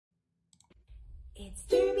It's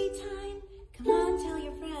derby time. Come on, tell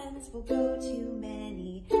your friends. We'll go to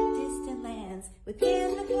many distant lands with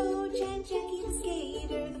Dan the coach and Jackie the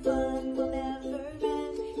skater. The fun will never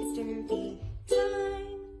end. It's derby time.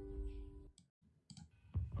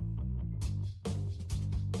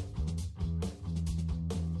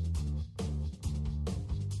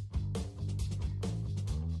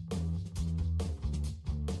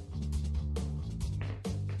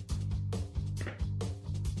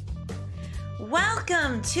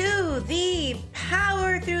 Welcome to the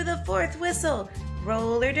Power Through the Fourth Whistle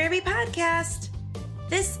Roller Derby podcast.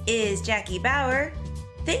 This is Jackie Bauer.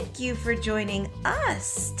 Thank you for joining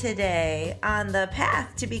us today on the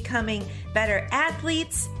path to becoming better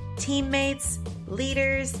athletes, teammates,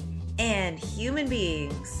 leaders, and human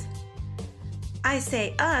beings. I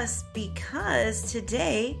say us because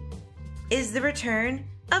today is the return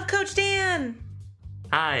of Coach Dan.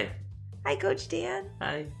 Hi. Hi, Coach Dan.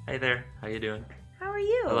 Hi there. How you doing? How are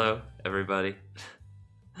you? Hello, everybody.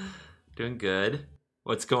 Doing good.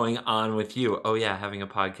 What's going on with you? Oh yeah, having a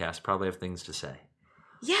podcast. Probably have things to say.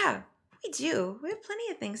 Yeah, we do. We have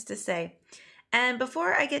plenty of things to say. And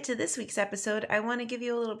before I get to this week's episode, I want to give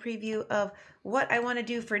you a little preview of what I want to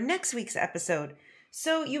do for next week's episode.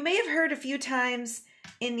 So you may have heard a few times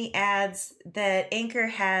in the ads that Anchor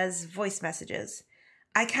has voice messages.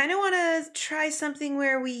 I kind of want to try something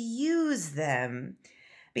where we use them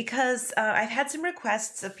because I've had some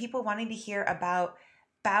requests of people wanting to hear about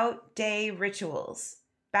bout day rituals,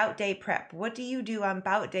 bout day prep. What do you do on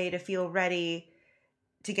bout day to feel ready,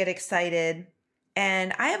 to get excited?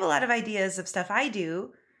 And I have a lot of ideas of stuff I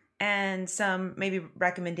do and some maybe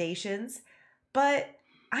recommendations, but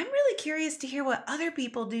I'm really curious to hear what other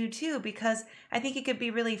people do too, because I think it could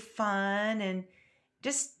be really fun and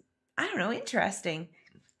just, I don't know, interesting.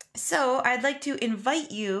 So I'd like to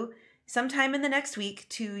invite you sometime in the next week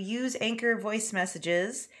to use Anchor voice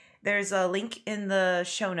messages. There's a link in the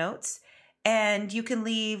show notes, and you can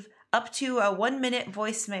leave up to a 1-minute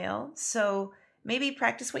voicemail. So maybe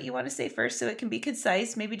practice what you want to say first so it can be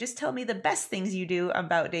concise. Maybe just tell me the best things you do on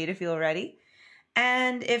bout day to feel ready.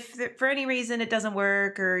 And if for any reason it doesn't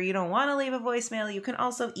work or you don't want to leave a voicemail, you can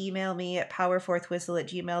also email me at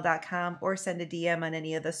powerfourthwhistle@gmail.com or send a DM on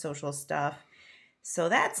any of the social stuff. So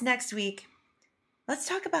that's next week. Let's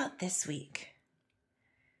talk about this week.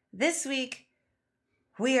 This week,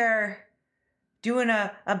 we are doing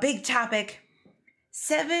a big topic.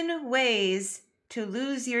 7 ways to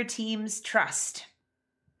lose your team's trust.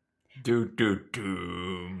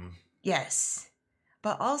 Doom. Yes.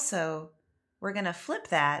 But also, we're going to flip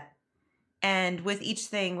that. And with each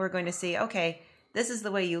thing, we're going to see, okay, this is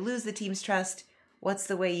the way you lose the team's trust. What's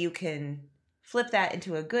the way you can flip that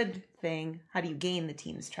into a good thing? How do you gain the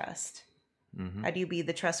team's trust? Mm-hmm. How do you be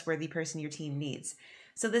the trustworthy person your team needs?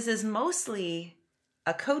 So this is mostly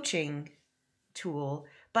a coaching tool,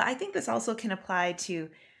 but I think this also can apply to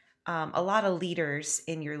a lot of leaders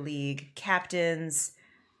in your league, captains,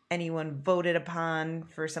 anyone voted upon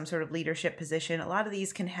for some sort of leadership position. A lot of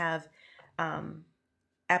these can have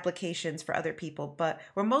applications for other people, but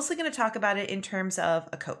we're mostly going to talk about it in terms of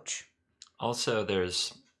a coach. Also,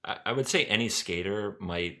 I would say any skater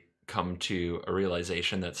might come to a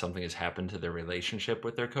realization that something has happened to their relationship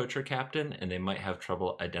with their coach or captain, and they might have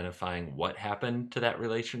trouble identifying what happened to that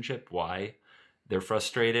relationship, why they're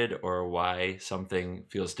frustrated, or why something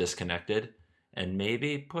feels disconnected. And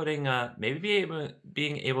maybe being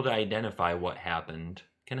able to identify what happened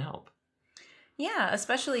can help. Yeah,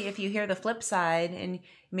 especially if you hear the flip side and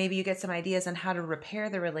maybe you get some ideas on how to repair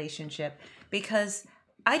the relationship, because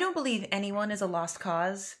I don't believe anyone is a lost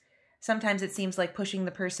cause. Sometimes it seems like pushing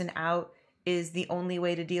the person out is the only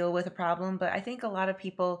way to deal with a problem. But I think a lot of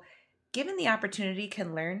people, given the opportunity,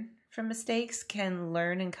 can learn from mistakes, can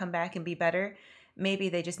learn and come back and be better. Maybe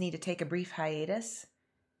they just need to take a brief hiatus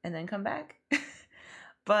and then come back.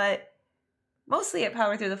 But mostly at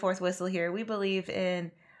Power Through the Fourth Whistle here, we believe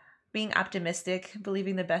in being optimistic,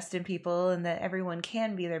 believing the best in people, and that everyone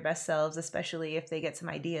can be their best selves, especially if they get some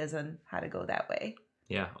ideas on how to go that way.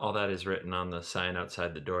 Yeah, all that is written on the sign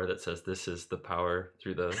outside the door that says, "This is the Power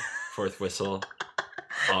Through the Fourth Whistle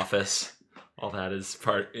office." All that is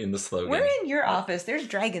part in the slogan. We're in your office. There's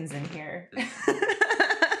dragons in here. You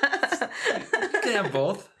can have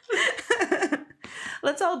both.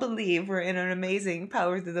 Let's all believe we're in an amazing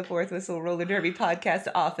Power Through the Fourth Whistle Roller Derby podcast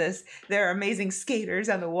office. There are amazing skaters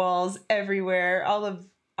on the walls everywhere. All of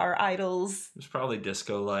our idols. There's probably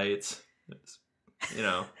disco lights. It's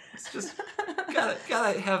just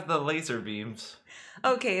gotta have the laser beams.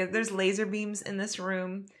 Okay, there's laser beams in this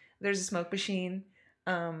room. There's a smoke machine.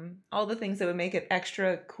 All the things that would make it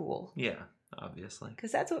extra cool. Yeah. obviously.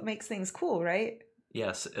 Because that's what makes things cool, right?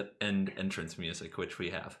 Yes, and entrance music, which we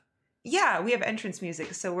have. Yeah, we have entrance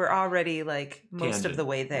music, so we're already like most Tangent. of the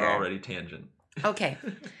way there. We're already tangent. Okay.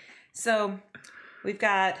 So we've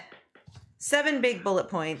got 7 big bullet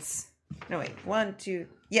points. No, wait. 1, 2.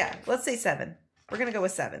 Yeah, let's say 7. We're going to go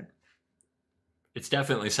with 7. It's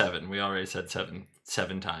definitely 7. We already said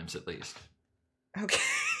 7 times at least. Okay.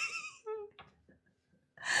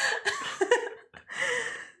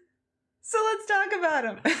 So let's talk about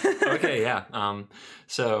them. Okay, yeah.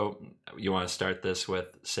 So you want to start this with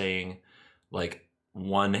saying, like,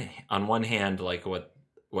 on one hand, like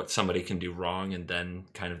what somebody can do wrong, and then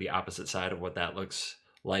kind of the opposite side of what that looks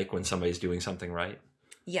like when somebody's doing something right?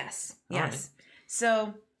 Yes. All Yes. right.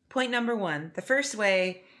 So point number 1, the first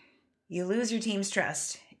way you lose your team's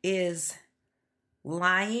trust is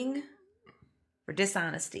lying or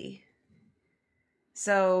dishonesty.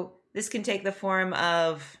 So this can take the form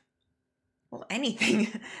of, well, anything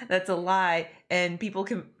that's a lie and people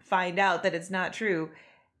can find out that it's not true.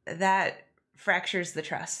 That fractures the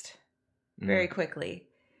trust very quickly.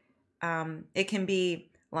 It can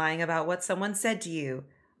be lying about what someone said to you,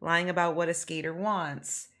 lying about what a skater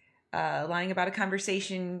wants, lying about a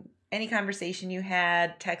conversation, any conversation you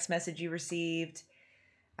had, text message you received,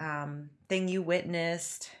 thing you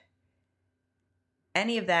witnessed.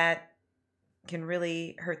 Any of that can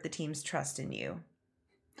really hurt the team's trust in you.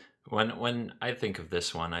 When I think of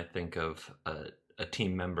this one, I think of a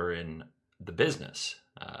team member in the business.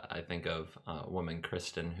 I think of a woman,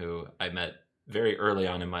 Kristen, who I met very early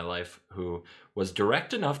on in my life, who was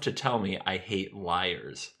direct enough to tell me I hate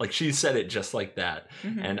liars. Like, she said it just like that.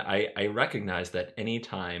 Mm-hmm. And I recognized that any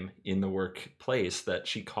time in the workplace that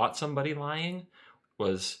she caught somebody lying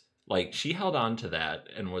was like, she held on to that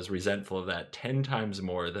and was resentful of that 10 times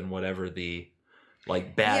more than whatever the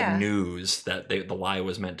like bad news that the lie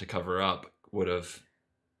was meant to cover up would have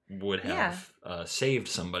saved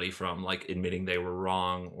somebody from, like, admitting they were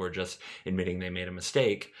wrong or just admitting they made a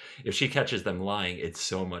mistake. If she catches them lying, it's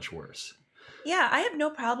so much worse. Yeah, I have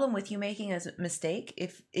no problem with you making a mistake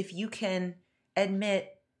if you can admit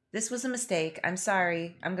this was a mistake. I'm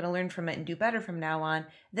sorry. I'm going to learn from it and do better from now on.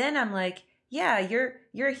 Then I'm like, yeah,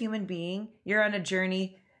 you're a human being. You're on a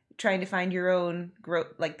journey trying to find your own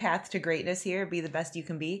path to greatness here, be the best you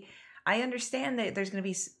can be. I understand that there's going to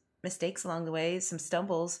be mistakes along the way, some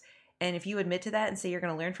stumbles. And if you admit to that and say you're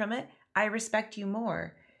going to learn from it, I respect you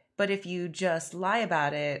more. But if you just lie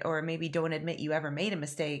about it or maybe don't admit you ever made a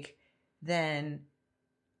mistake, then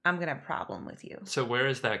I'm going to have a problem with you. So where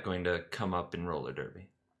is that going to come up in roller derby?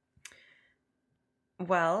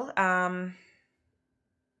 Well, I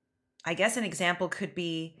guess an example could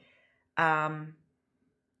be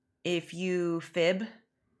if you fib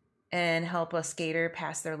and help a skater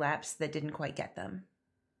pass their laps that didn't quite get them.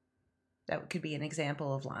 That could be an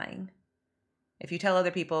example of lying. If you tell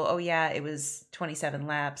other people, oh yeah, it was 27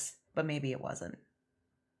 laps, but maybe it wasn't.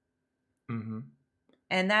 Mm-hmm.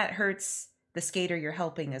 And that hurts the skater you're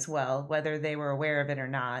helping as well, whether they were aware of it or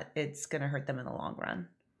not. It's going to hurt them in the long run.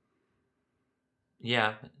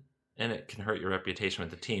 Yeah, and it can hurt your reputation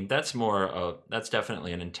with the team. That's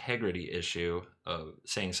definitely an integrity issue of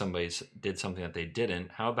saying somebody did something that they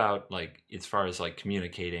didn't. How about, like, as far as like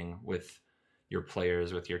communicating with your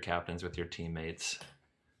players, with your captains, with your teammates,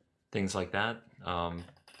 things like that?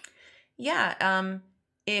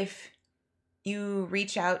 If you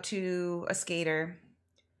reach out to a skater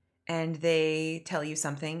and they tell you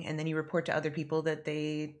something and then you report to other people that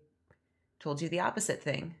they told you the opposite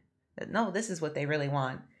thing, that no, this is what they really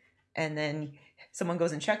want. And then someone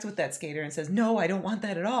goes and checks with that skater and says, no, I don't want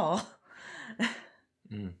that at all.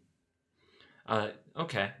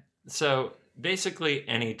 Okay. So basically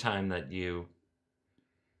any time that you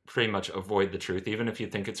pretty much avoid the truth, even if you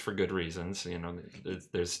think it's for good reasons,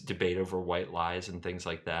 there's debate over white lies and things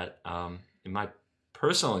like that. In my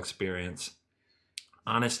personal experience,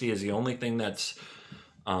 honesty is the only thing that's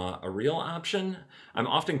a real option. I'm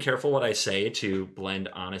often careful what I say to blend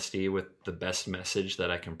honesty with the best message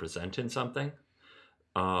that I can present in something.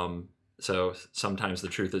 So sometimes the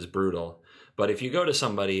truth is brutal. But if you go to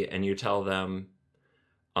somebody and you tell them,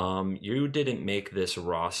 you didn't make this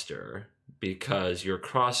roster because your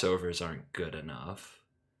crossovers aren't good enough,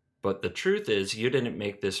 but the truth is you didn't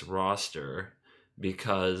make this roster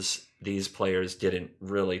because these players didn't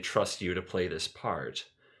really trust you to play this part,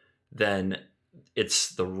 then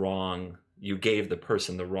you gave the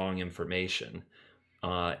person the wrong information,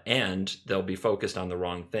 and they'll be focused on the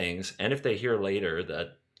wrong things. And if they hear later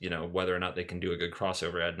that whether or not they can do a good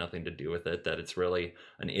crossover had nothing to do with it, that it's really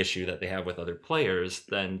an issue that they have with other players,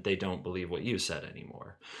 then they don't believe what you said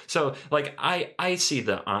anymore. So like I see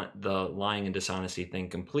the lying and dishonesty thing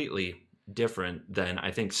completely different than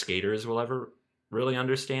I think skaters will ever really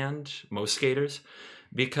understand, most skaters,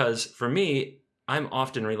 because for me, I'm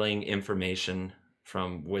often relaying information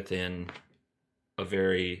from within a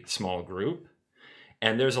very small group,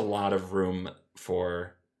 and there's a lot of room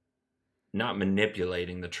for not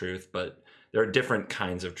manipulating the truth, but there are different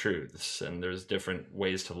kinds of truths and there's different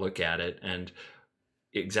ways to look at it. And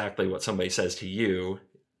exactly what somebody says to you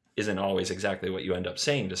isn't always exactly what you end up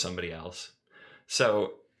saying to somebody else.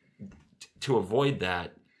 So to avoid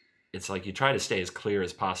that, it's like you try to stay as clear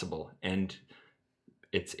as possible. And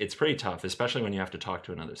it's pretty tough, especially when you have to talk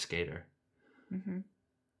to another skater. Mm-hmm.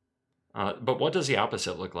 But what does the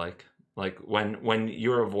opposite look like? Like when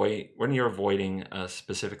you're avoiding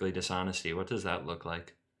specifically dishonesty, what does that look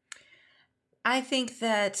like? I think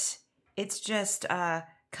that it's just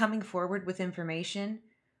coming forward with information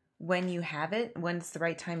when you have it, when it's the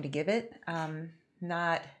right time to give it.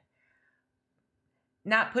 Not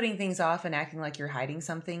putting things off and acting like you're hiding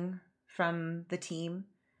something from the team.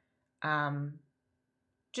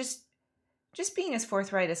 Just being as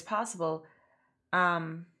forthright as possible.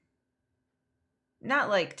 Not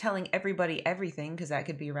like telling everybody everything, because that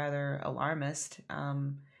could be rather alarmist.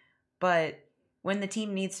 But when the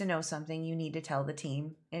team needs to know something, you need to tell the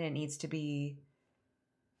team, and it needs to be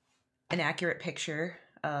an accurate picture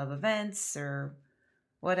of events or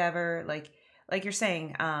whatever. Like you're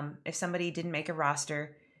saying, if somebody didn't make a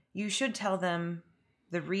roster, you should tell them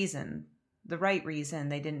the reason, the right reason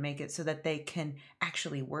they didn't make it, so that they can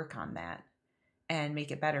actually work on that and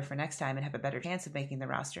make it better for next time and have a better chance of making the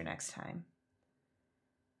roster next time.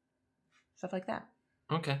 Stuff like that.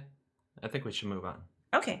 Okay. I think we should move on.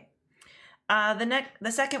 Okay.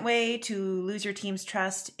 The second way to lose your team's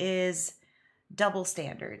trust is double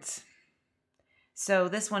standards. So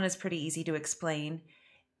this one is pretty easy to explain.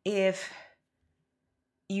 If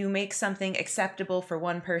you make something acceptable for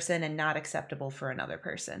one person and not acceptable for another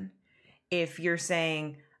person. If you're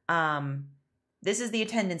saying, this is the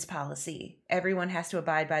attendance policy, everyone has to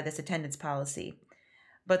abide by this attendance policy.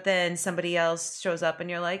 But then somebody else shows up and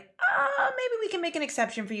you're like, maybe we can make an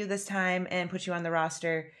exception for you this time and put you on the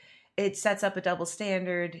roster. It sets up a double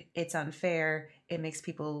standard. It's unfair. It makes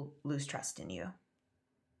people lose trust in you.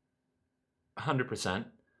 100%.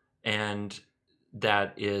 And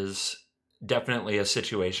that is definitely a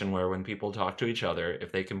situation where when people talk to each other,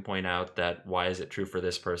 if they can point out that why is it true for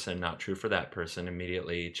this person, not true for that person,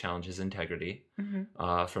 immediately challenges integrity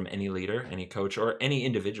from any leader, any coach, or any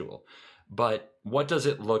individual. But what does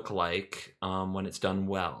it look like when it's done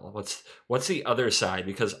well? What's the other side?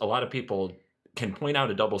 Because a lot of people can point out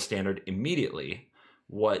a double standard immediately.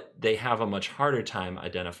 What they have a much harder time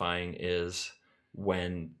identifying is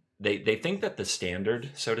when they think that the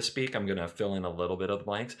standard, so to speak, I'm going to fill in a little bit of the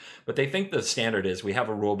blanks, but they think the standard is we have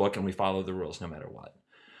a rule book and we follow the rules no matter what.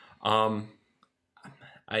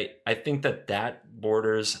 I think that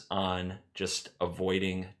borders on just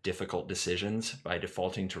avoiding difficult decisions by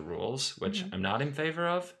defaulting to rules, which I'm not in favor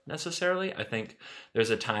of necessarily. I think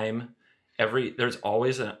there's a time, there's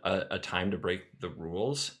always a time to break the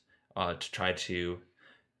rules to try to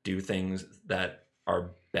do things that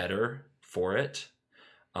are better for it.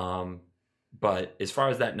 But as far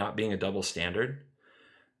as that not being a double standard,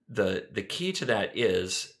 the key to that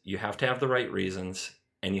is you have to have the right reasons.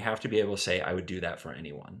 And you have to be able to say, I would do that for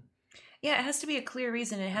anyone. Yeah, it has to be a clear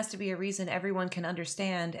reason. It has to be a reason everyone can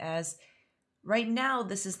understand as right now,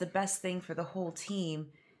 this is the best thing for the whole team,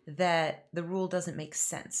 that the rule doesn't make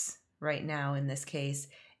sense right now in this case.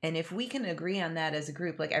 And if we can agree on that as a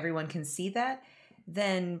group, like everyone can see that,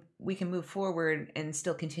 then we can move forward and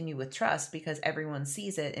still continue with trust because everyone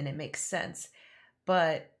sees it and it makes sense.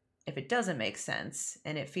 But if it doesn't make sense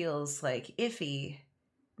and it feels like iffy,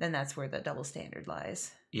 then that's where the double standard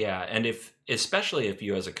lies. Yeah, and especially if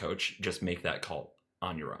you as a coach just make that call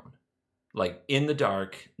on your own. Like in the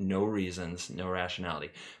dark, no reasons, no rationality.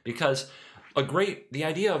 Because the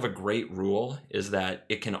idea of a great rule is that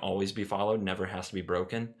it can always be followed, never has to be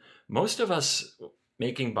broken. Most of us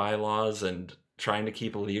making bylaws and trying to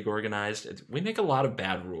keep a league organized, we make a lot of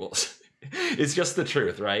bad rules. It's just the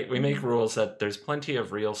truth, right? We make rules that there's plenty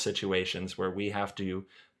of real situations where we have to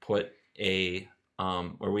put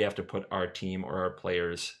our team or our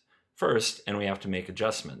players first, and we have to make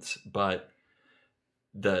adjustments. But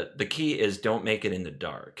the key is don't make it in the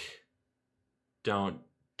dark.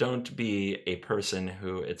 Don't be a person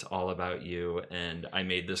who it's all about you and I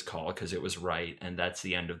made this call because it was right, and that's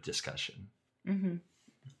the end of discussion.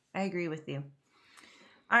 I agree with you.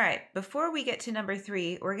 All right, before we get to number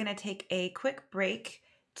 3, we're going to take a quick break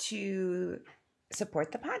to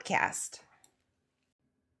support the podcast.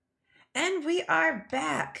 And we are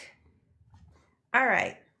back. All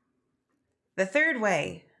right. The third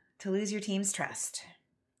way to lose your team's trust.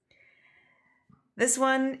 This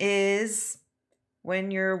one is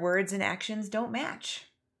when your words and actions don't match.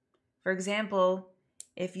 For example,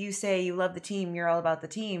 if you say you love the team, you're all about the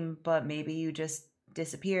team, but maybe you just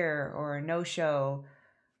disappear or no-show,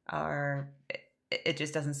 or it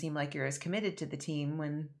just doesn't seem like you're as committed to the team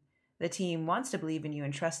when the team wants to believe in you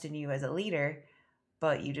and trust in you as a leader,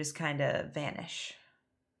 but you just kind of vanish.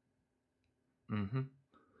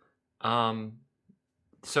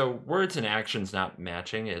 So words and actions not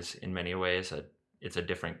matching is in many ways it's a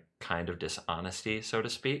different kind of dishonesty, so to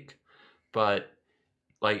speak. But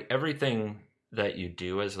like everything that you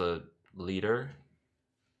do as a leader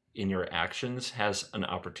in your actions has an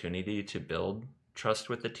opportunity to build trust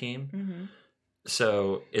with the team. Mm-hmm.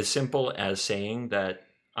 So as simple as saying that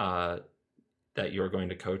that you're going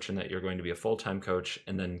to coach and that you're going to be a full-time coach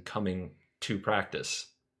and then coming to practice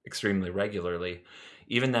extremely regularly,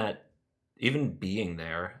 even being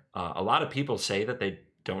there, a lot of people say that they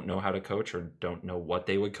don't know how to coach or don't know what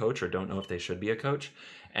they would coach or don't know if they should be a coach.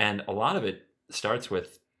 And a lot of it starts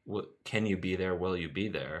with, can you be there? Will you be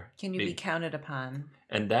there? Can you be counted upon?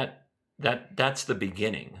 And that's the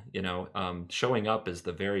beginning. Showing up is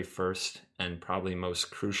the very first and probably most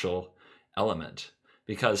crucial element,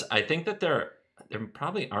 because I think that there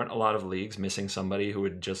probably aren't a lot of leagues missing somebody who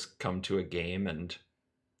would just come to a game and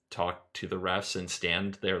talk to the refs and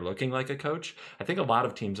stand there looking like a coach. I think a lot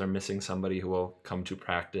of teams are missing somebody who will come to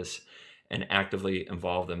practice and actively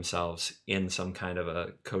involve themselves in some kind of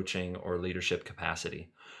a coaching or leadership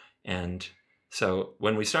capacity. And so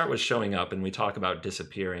when we start with showing up and we talk about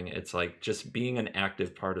disappearing, it's like just being an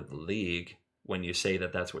active part of the league when you say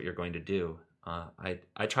that that's what you're going to do.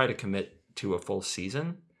 I try to commit to a full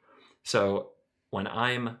season. So when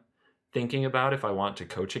I'm thinking about if I want to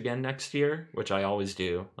coach again next year, which I always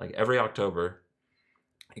do, like every October,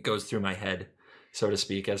 it goes through my head, so to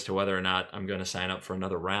speak, as to whether or not I'm going to sign up for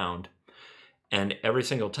another round. And every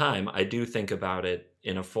single time I do think about it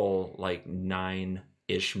in a full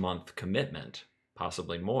 9-ish month commitment,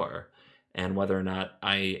 possibly more, and whether or not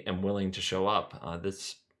I am willing to show up.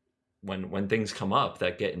 When things come up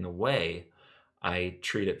that get in the way, I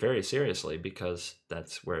treat it very seriously because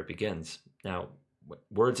that's where it begins. Now,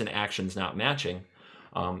 words and actions not matching.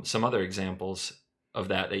 Some other examples of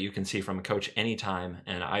that you can see from a coach anytime,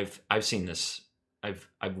 and I've seen this,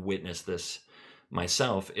 I've witnessed this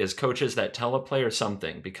myself, is coaches that tell a player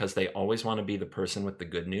something because they always want to be the person with the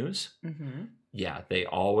good news. Mm-hmm. Yeah, they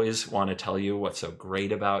always want to tell you what's so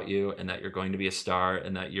great about you and that you're going to be a star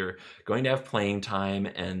and that you're going to have playing time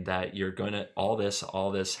and that you're going to all this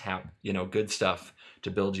good stuff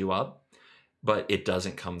to build you up, but it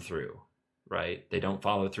doesn't come through. Right? They don't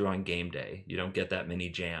follow through on game day. You don't get that many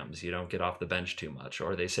jams. You don't get off the bench too much.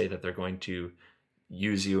 Or they say that they're going to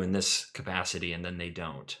use you in this capacity and then they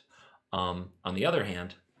don't. On the other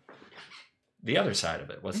hand, the other side of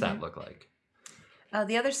it, what's that look like?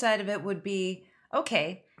 The other side of it would be,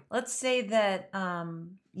 okay, let's say that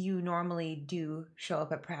you normally do show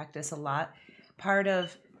up at practice a lot. Part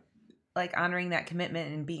of honoring that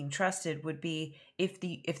commitment and being trusted would be if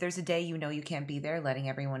there's a day you can't be there, letting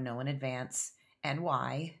everyone know in advance and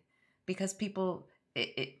why, because people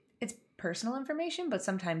it's personal information, but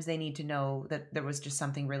sometimes they need to know that there was just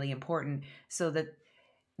something really important so that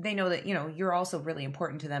they know that you're also really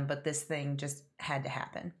important to them, but this thing just had to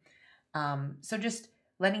happen. So just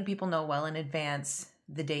letting people know well in advance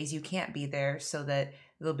the days you can't be there so that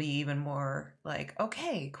they'll be even more like,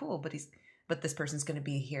 okay, cool, but this person's going to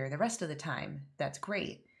be here the rest of the time. That's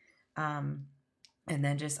great. And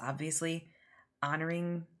then just obviously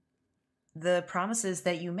honoring the promises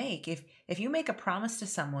that you make. If you make a promise to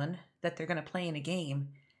someone that they're going to play in a game,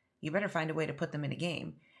 you better find a way to put them in a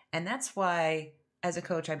game. And that's why, as a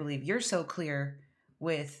coach, I believe you're so clear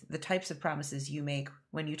with the types of promises you make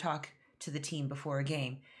when you talk to the team before a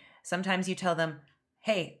game. Sometimes you tell them,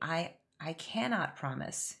 hey, I cannot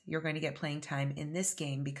promise you're going to get playing time in this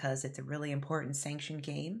game because it's a really important sanctioned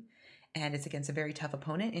game and it's against a very tough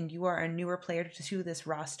opponent and you are a newer player to this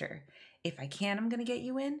roster. If I can, I'm going to get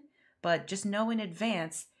you in, but just know in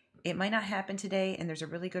advance it might not happen today and there's a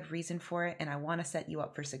really good reason for it and I want to set you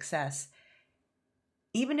up for success.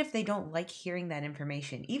 Even if they don't like hearing that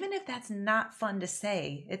information, even if that's not fun to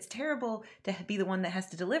say, it's terrible to be the one that has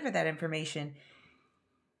to deliver that information.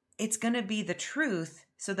 It's going to be the truth,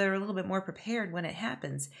 so they're a little bit more prepared when it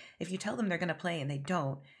happens. If you tell them they're going to play and they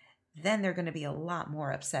don't, then they're going to be a lot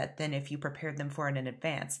more upset than if you prepared them for it in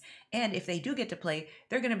advance. And if they do get to play,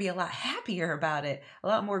 they're going to be a lot happier about it, a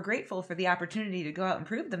lot more grateful for the opportunity to go out and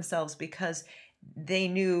prove themselves because they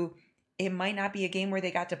knew it might not be a game where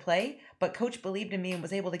they got to play, but coach believed in me and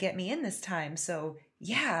was able to get me in this time. So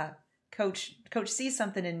yeah, coach sees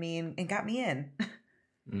something in me and got me in.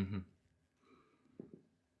 Mm-hmm.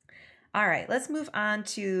 All right, let's move on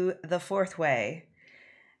to the fourth way.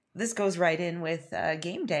 This goes right in with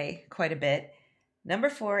game day quite a bit. Number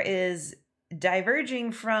 4 is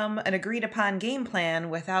diverging from an agreed upon game plan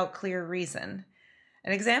without clear reason.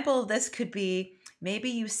 An example of this could be maybe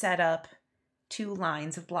you set up 2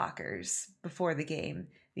 lines of blockers before the game.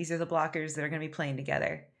 These are the blockers that are going to be playing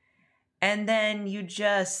together. And then you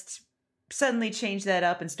just suddenly change that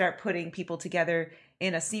up and start putting people together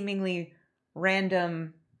in a seemingly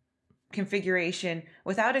random configuration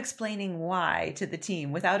without explaining why to the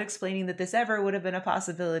team, without explaining that this ever would have been a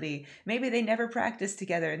possibility. Maybe they never practiced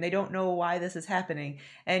together and they don't know why this is happening.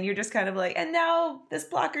 And you're just kind of like, and now this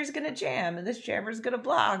blocker's going to jam and this jammer's going to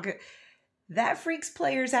block. That freaks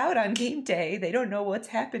players out on game day. They don't know what's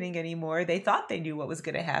happening anymore. They thought they knew what was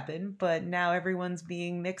going to happen, but now everyone's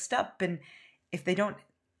being mixed up. And if they don't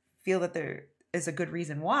feel that there is a good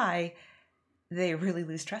reason why, they really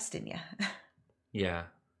lose trust in you. Yeah.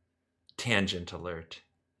 Tangent alert.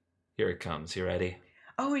 Here it comes. You ready?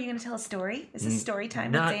 Oh, are you going to tell a story? Is this story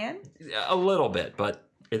time with Dan? A little bit, but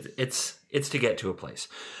it's to get to a place.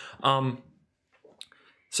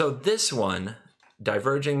 So this one,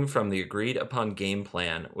 diverging from the agreed upon game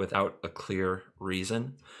plan without a clear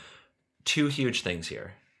reason. 2 huge things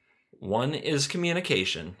here. One is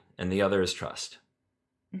communication, and the other is trust.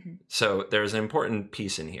 Mm-hmm. So there's an important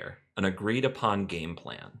piece in here, an agreed upon game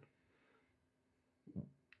plan.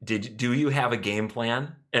 Do you have a game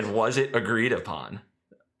plan, and was it agreed upon?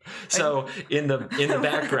 So in the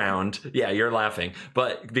background, yeah, you're laughing,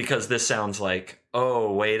 but because this sounds like,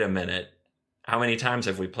 oh, wait a minute, how many times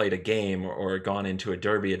have we played a game or gone into a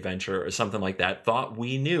derby adventure or something like that, thought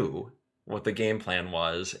we knew what the game plan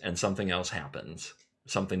was, and something else happens,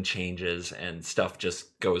 something changes, and stuff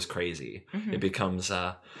just goes crazy. Mm-hmm. It becomes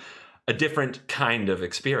a different kind of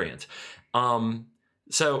experience.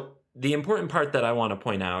 So the important part that I want to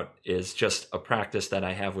point out is just a practice that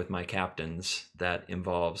I have with my captains that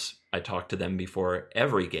involves, I talk to them before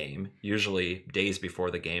every game, usually days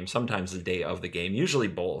before the game, sometimes the day of the game, usually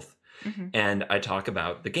both. Mm-hmm. And I talk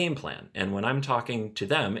about the game plan. And when I'm talking to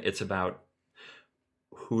them, it's about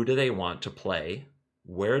who do they want to play?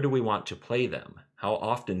 Where do we want to play them? How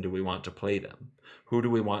often do we want to play them? Who do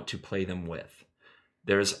we want to play them with?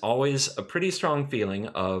 There's always a pretty strong feeling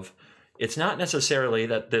of, it's not necessarily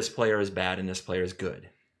that this player is bad and this player is good.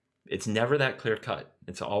 It's never that clear cut.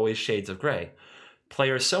 It's always shades of gray.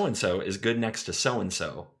 Player so-and-so is good next to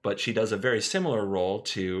so-and-so, but she does a very similar role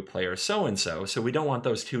to player so-and-so, so we don't want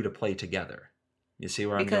those two to play together. You see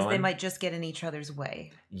where I'm going? Because they might just get in each other's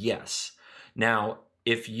way. Yes. Now,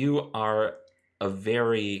 if you are a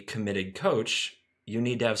very committed coach, you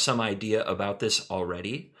need to have some idea about this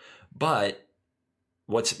already, but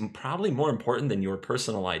what's probably more important than your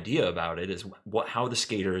personal idea about it is how the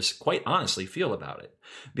skaters quite honestly feel about it.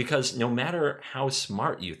 Because no matter how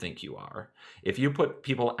smart you think you are, if you put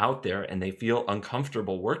people out there and they feel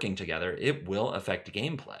uncomfortable working together, it will affect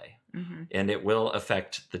gameplay. Mm-hmm. And it will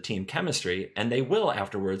affect the team chemistry. And they will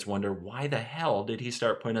afterwards wonder, why the hell did he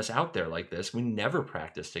start putting us out there like this? We never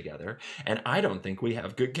practiced together. And I don't think we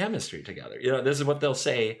have good chemistry together. You know, this is what they'll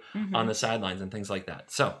say on the sidelines and things like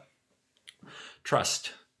that. So,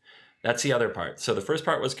 trust. That's the other part. So the first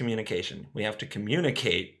part was communication. We have to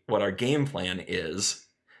communicate what our game plan is.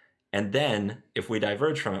 And then if we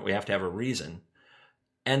diverge from it, we have to have a reason.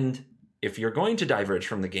 And if you're going to diverge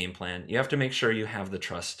from the game plan, you have to make sure you have the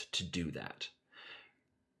trust to do that.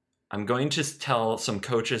 I'm going to tell some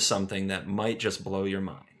coaches something that might just blow your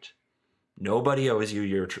mind. Nobody owes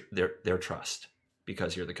you their trust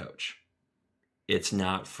because you're the coach. It's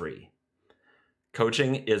not free.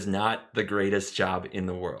 Coaching is not the greatest job in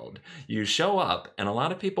the world. You show up, and a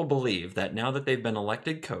lot of people believe that now that they've been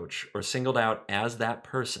elected coach or singled out as that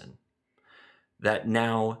person, that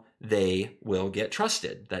now they will get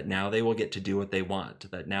trusted, that now they will get to do what they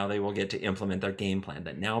want, that now they will get to implement their game plan,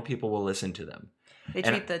 that now people will listen to them. They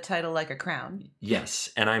treat the title like a crown. Yes,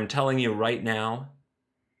 and I'm telling you right now,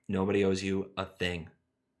 nobody owes you a thing.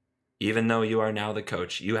 Even though you are now the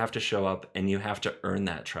coach, you have to show up and you have to earn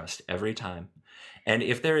that trust every time. And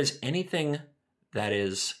if there is anything that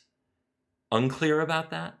is unclear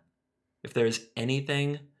about that, if there's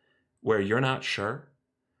anything where you're not sure,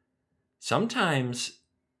 sometimes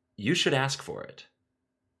you should ask for it.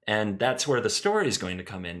 And that's where the story is going to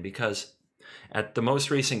come in, because at the most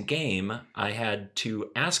recent game, I had to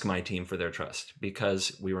ask my team for their trust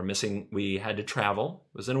because we had to travel.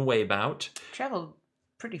 It was an away bout. Traveled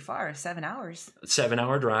pretty far, 7 hours.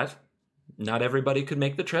 7-hour drive. Not everybody could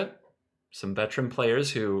make the trip. Some veteran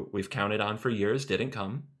players who we've counted on for years didn't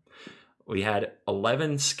come. We had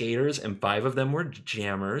 11 skaters and 5 of them were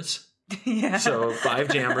jammers. Yeah. So 5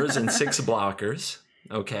 jammers and 6 blockers.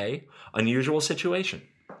 Okay. Unusual situation.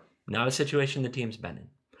 Not a situation the team's been in.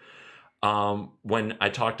 When I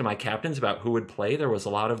talked to my captains about who would play, there was a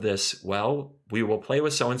lot of this, well, we will play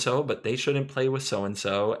with so-and-so, but they shouldn't play with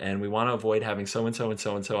so-and-so, and we want to avoid having so-and-so and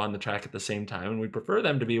so-and-so on the track at the same time, and we prefer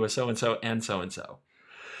them to be with so-and-so and so-and-so.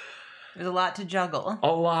 There's a lot to juggle.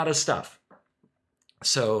 A lot of stuff.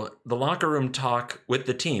 So the locker room talk with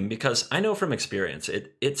the team, because I know from experience,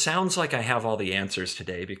 it sounds like I have all the answers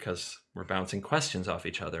today because we're bouncing questions off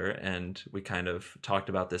each other, and we kind of talked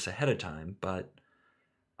about this ahead of time, but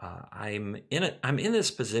I'm in this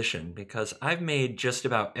position because I've made just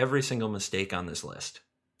about every single mistake on this list.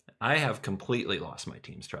 I have completely lost my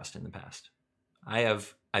team's trust in the past.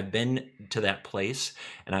 I've been to that place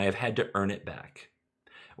and I have had to earn it back.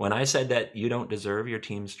 When I said that you don't deserve your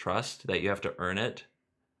team's trust, that you have to earn it,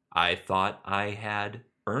 I thought I had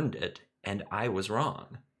earned it and I was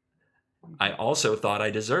wrong. I also thought I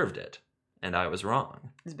deserved it and I was wrong.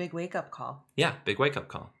 It's a big wake-up call. Yeah, big wake-up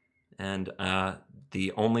call. And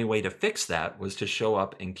the only way to fix that was to show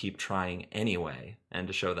up and keep trying anyway, and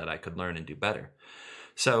to show that I could learn and do better.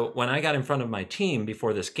 So when I got in front of my team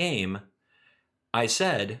before this game, I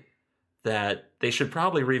said that they should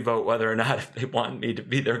probably revote whether or not if they want me to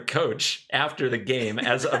be their coach after the game,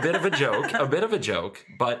 as a bit of a joke,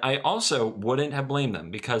 but I also wouldn't have blamed them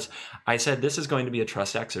because I said this is going to be a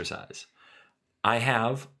trust exercise. I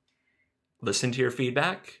have listened to your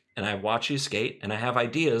feedback, and I watch you skate, and I have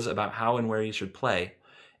ideas about how and where you should play.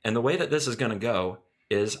 And the way that this is going to go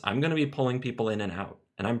is I'm going to be pulling people in and out,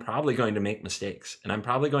 and I'm probably going to make mistakes, and I'm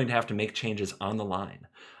probably going to have to make changes on the line.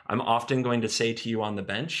 I'm often going to say to you on the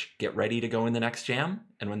bench, get ready to go in the next jam,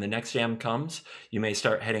 and when the next jam comes, you may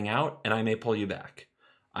start heading out, and I may pull you back.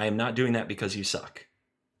 I am not doing that because you suck.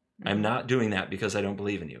 I'm not doing that because I don't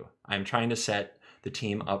believe in you. I'm trying to set the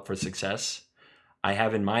team up for success. I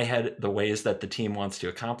have in my head the ways that the team wants to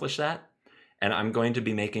accomplish that, and I'm going to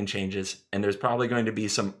be making changes, and there's probably going to be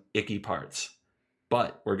some icky parts,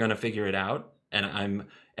 but we're going to figure it out,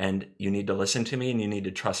 and you need to listen to me, and you need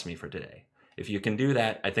to trust me for today. If you can do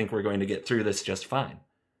that, I think we're going to get through this just fine.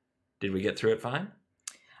 Did we get through it fine?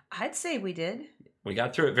 I'd say we did. We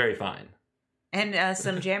got through it very fine. And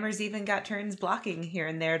some jammers even got turns blocking here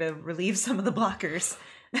and there to relieve some of the blockers.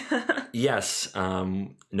 Yes.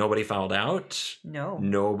 Nobody fouled out. No.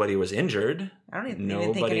 Nobody was injured. I don't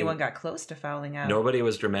even think anyone got close to fouling out. Nobody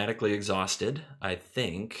was dramatically exhausted, I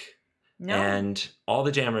think. No. And all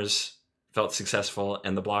the jammers felt successful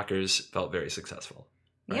and the blockers felt very successful.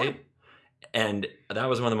 Right? Yeah. And that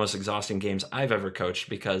was one of the most exhausting games I've ever coached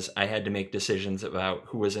because I had to make decisions about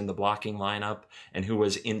who was in the blocking lineup and who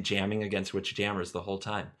was in jamming against which jammers the whole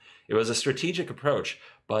time. It was a strategic approach,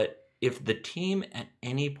 but if the team at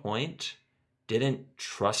any point didn't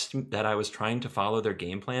trust that I was trying to follow their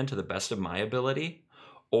game plan to the best of my ability,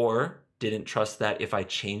 or didn't trust that if I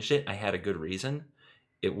changed it, I had a good reason,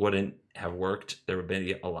 it wouldn't have worked. There would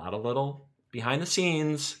be a lot of little behind the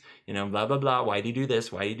scenes, blah, blah, blah. Why do you do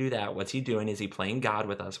this? Why do you do that? What's he doing? Is he playing God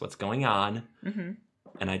with us? What's going on? Mm-hmm.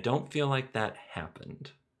 And I don't feel like that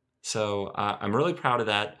happened. So I'm really proud of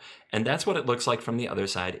that. And that's what it looks like from the other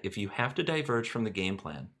side. If you have to diverge from the game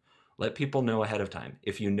plan, let people know ahead of time.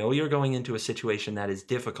 If you know you're going into a situation that is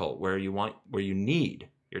difficult, where you need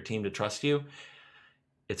your team to trust you,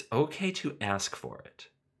 it's okay to ask for it.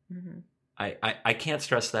 Mm-hmm. I can't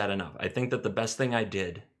stress that enough. I think that the best thing I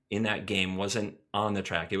did in that game wasn't on the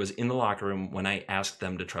track. It was in the locker room when I asked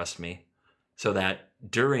them to trust me, so that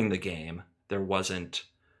during the game, there wasn't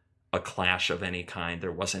a clash of any kind.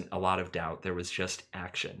 There wasn't a lot of doubt. There was just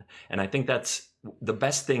action. And I think that's the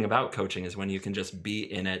best thing about coaching, is when you can just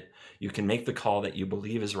be in it. You can make the call that you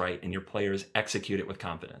believe is right, and your players execute it with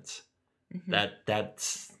confidence. Mm-hmm.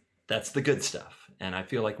 That's the good stuff. And I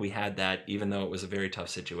feel like we had that, even though it was a very tough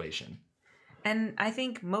situation. And I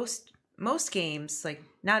think most games, like,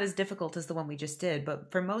 not as difficult as the one we just did,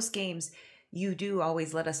 but for most games, you do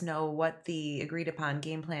always let us know what the agreed upon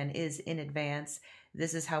game plan is in advance.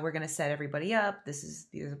 This is how we're going to set everybody up. These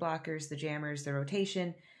are the blockers, the jammers, the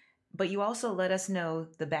rotation. But you also let us know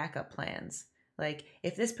the backup plans. Like,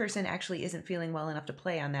 if this person actually isn't feeling well enough to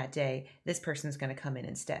play on that day, this person's going to come in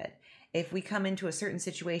instead. If we come into a certain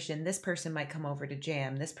situation, this person might come over to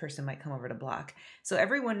jam, this person might come over to block. So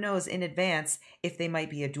everyone knows in advance if they might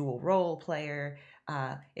be a dual role player,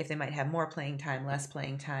 if they might have more playing time, less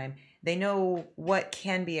playing time. They know what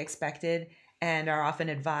can be expected and are often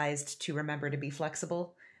advised to remember to be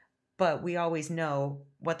flexible. But we always know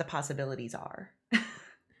what the possibilities are.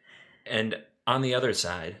 And on the other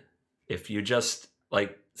side, if you just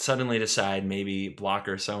like suddenly decide maybe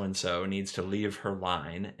blocker so-and-so needs to leave her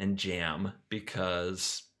line and jam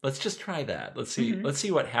because let's just try that. Let's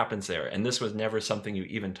see what happens there. And this was never something you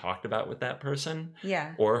even talked about with that person.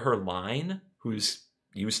 Yeah. Or her line, who's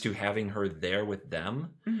used to having her there with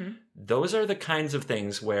them. Mm-hmm. Those are the kinds of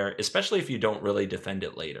things where, especially if you don't really defend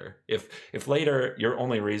it later, if later your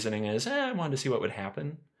only reasoning is, I wanted to see what would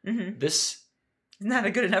happen, this not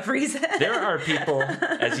a good enough reason. There are people,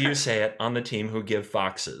 as you say it, on the team who give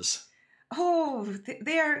foxes. Oh,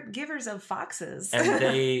 they are givers of foxes.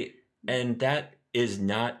 And that is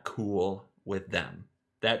not cool with them.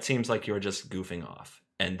 That seems like you're just goofing off.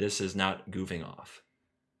 And this is not goofing off.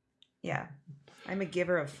 Yeah. I'm a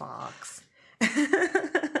giver of fox.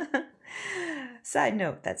 Side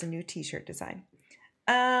note, that's a new t-shirt design.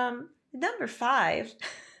 Number 5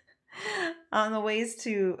 on the ways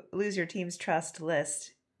to lose your team's trust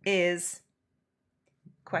list is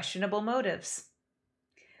questionable motives.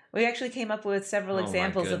 We actually came up with several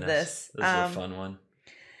examples of this. This is a fun one.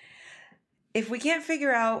 If we can't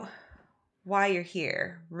figure out why you're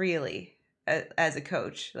here, really, as a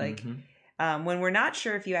coach, like when we're not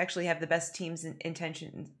sure if you actually have the best team's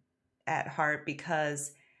intention at heart,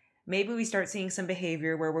 because maybe we start seeing some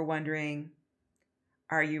behavior where we're wondering,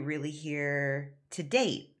 are you really here to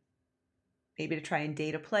date? Maybe to try and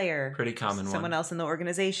date a player. Pretty common one. Someone else in the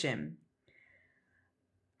organization.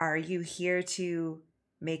 Are you here to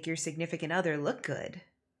make your significant other look good?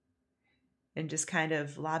 And just kind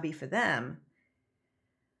of lobby for them?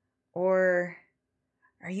 Or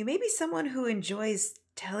are you maybe someone who enjoys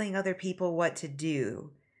telling other people what to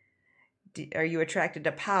do? Are you attracted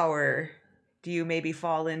to power? Do you maybe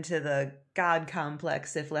fall into the God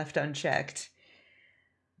complex if left unchecked?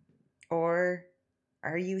 Or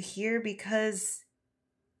are you here because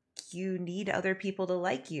you need other people to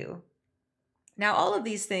like you? Now, all of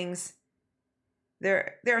these things,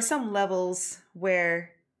 there are some levels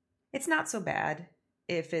where it's not so bad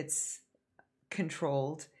if it's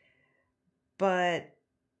controlled, but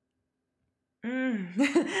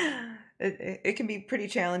it can be pretty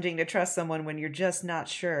challenging to trust someone when you're just not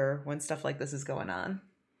sure when stuff like this is going on.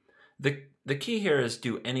 The key here is,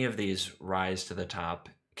 do any of these rise to the top?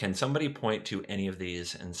 Can somebody point to any of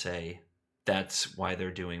these and say, that's why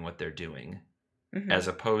they're doing what they're doing, as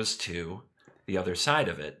opposed to the other side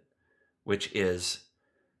of it, which is,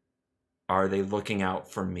 are they looking out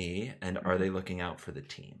for me and are they looking out for the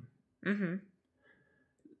team?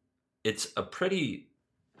 It's a pretty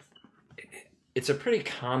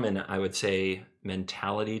common, I would say,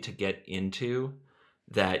 mentality to get into,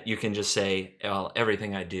 that you can just say, well,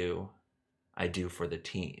 everything I do for the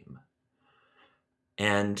team.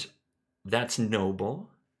 And that's noble.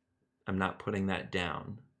 I'm not putting that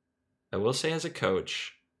down. I will say, as a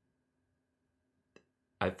coach,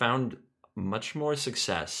 I found much more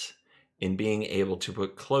success in being able to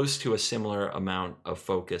put close to a similar amount of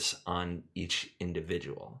focus on each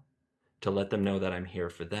individual to let them know that I'm here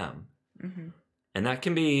for them. And that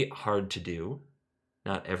can be hard to do.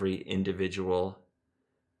 Not every individual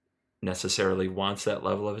necessarily wants that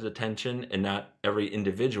level of attention, and not every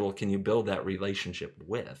individual can you build that relationship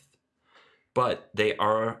with. But they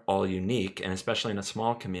are all unique, and especially in a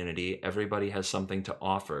small community, everybody has something to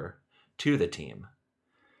offer to the team.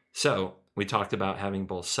 So we talked about having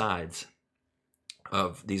both sides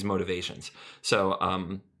of these motivations. So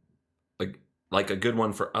like a good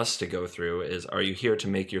one for us to go through is, are you here to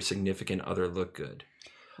make your significant other look good?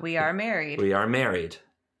 We are married. We are married.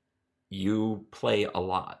 You play a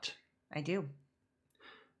lot. I do.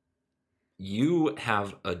 You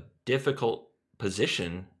have a difficult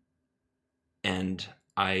position, and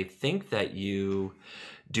I think that you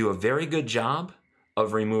do a very good job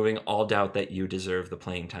of removing all doubt that you deserve the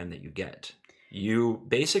playing time that you get. You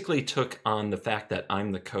basically took on the fact that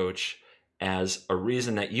I'm the coach as a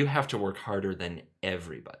reason that you have to work harder than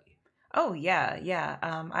everybody. Oh, yeah.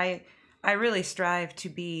 I really strive to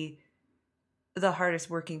be the hardest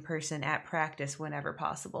working person at practice whenever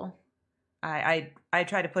possible. I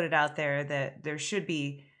try to put it out there that there should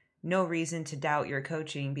be no reason to doubt your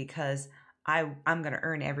coaching, because I'm going to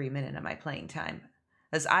earn every minute of my playing time,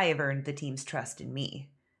 as I have earned the team's trust in me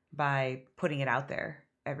by putting it out there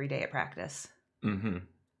every day at practice. Mm-hmm.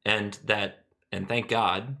 And thank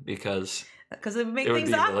God, because it would make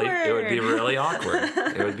things awkward. It would be really awkward.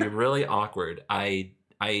 It would be really awkward. I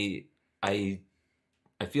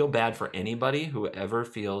feel bad for anybody who ever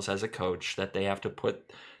feels as a coach that they have to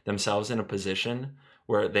put themselves in a position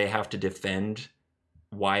where they have to defend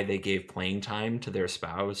why they gave playing time to their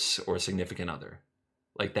spouse or significant other.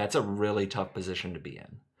 Like, that's a really tough position to be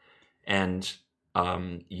in. And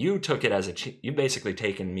you took it as you basically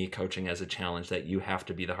taken me coaching as a challenge that you have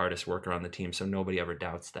to be the hardest worker on the team, so nobody ever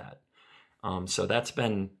doubts that. So that's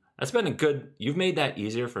been a good. You've made that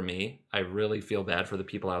easier for me. I really feel bad for the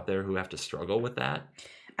people out there who have to struggle with that.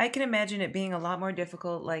 I can imagine it being a lot more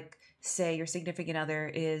difficult. Like, say your significant other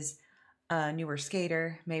is a newer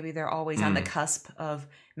skater. Maybe they're always on the cusp of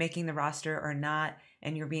making the roster or not,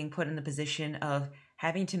 and you're being put in the position of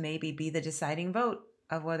having to maybe be the deciding vote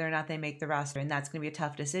of whether or not they make the roster. And that's going to be a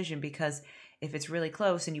tough decision, because if it's really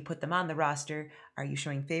close and you put them on the roster, are you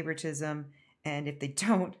showing favoritism? And if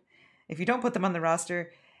you don't put them on the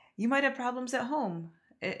roster, you might have problems at home,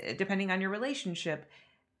 depending on your relationship.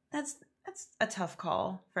 That's a tough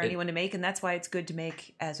call for anyone to make. And that's why it's good to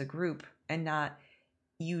make as a group and not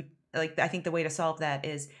you. Like, I think the way to solve that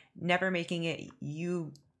is never making it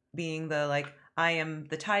you being the, like, I am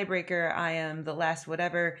the tiebreaker, I am the last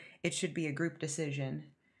whatever. It should be a group decision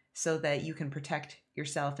so that you can protect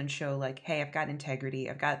yourself and show, like, hey, I've got integrity.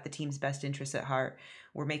 I've got the team's best interests at heart.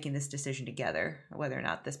 We're making this decision together, whether or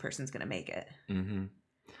not this person's going to make it. Mm-hmm.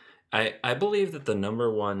 I believe that the number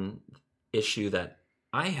one issue that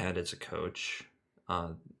I had as a coach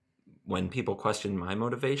when people questioned my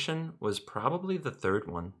motivation was probably the third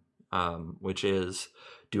one, which is,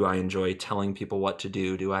 do I enjoy telling people what to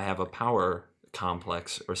do? Do I have a power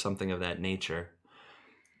complex or something of that nature?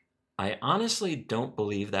 I honestly don't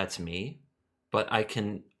believe that's me, but I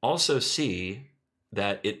can also see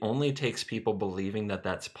that it only takes people believing that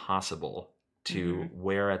that's possible to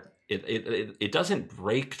wear it. It doesn't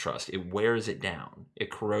break trust. It wears it down. It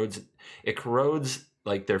corrodes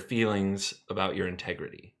like their feelings about your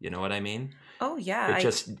integrity. You know what I mean? Oh yeah.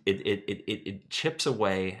 It chips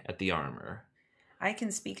away at the armor. I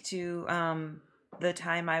can speak to the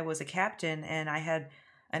time I was a captain and I had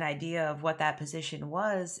an idea of what that position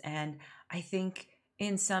was. And I think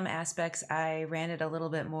in some aspects I ran it a little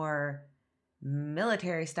bit more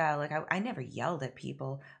military style. Like, I never yelled at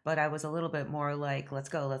people, but I was a little bit more like, let's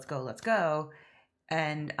go, let's go, let's go.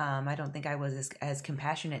 And I don't think I was as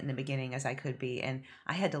compassionate in the beginning as I could be. And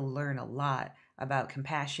I had to learn a lot about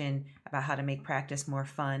compassion, about how to make practice more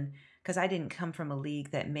fun, because I didn't come from a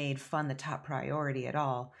league that made fun the top priority at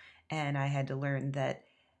all. And I had to learn that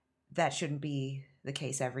that shouldn't be the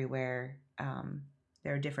case everywhere.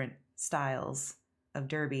 There are different styles of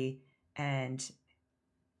derby, and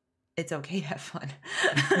it's okay to have fun.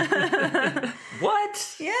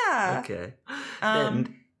 What? Yeah. Okay.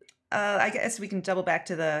 I guess we can double back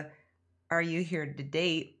to the "Are you here to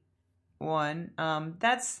date?" one.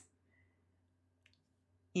 That's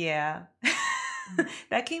yeah.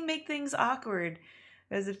 That can make things awkward,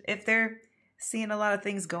 because if they're seeing a lot of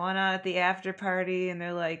things going on at the after party and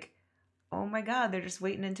they're like, oh my God, they're just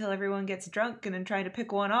waiting until everyone gets drunk and then trying to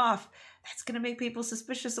pick one off, that's going to make people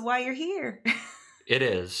suspicious of why you're here. It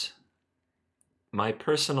is. My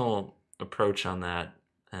personal approach on that,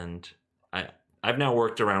 and I've now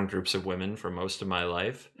worked around groups of women for most of my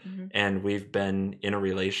life, and we've been in a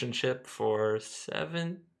relationship for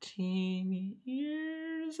 17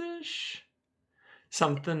 years-ish.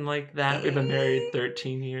 Something like that. We've been married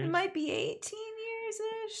 13 years. It might be 18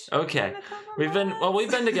 years-ish. Okay. We've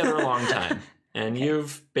been together a long time. And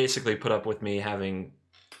you've basically put up with me having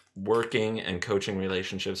working and coaching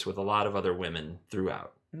relationships with a lot of other women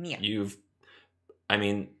throughout. Yeah.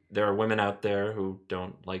 There are women out there who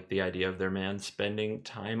don't like the idea of their man spending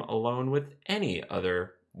time alone with any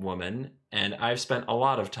other woman. And I've spent a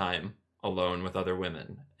lot of time alone with other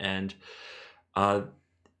women. And I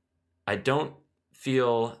don't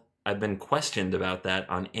feel I've been questioned about that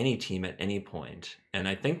on any team at any point. And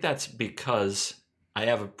I think that's because I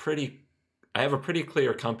have a pretty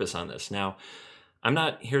clear compass on this. Now, I'm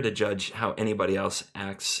not here to judge how anybody else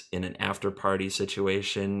acts in an after-party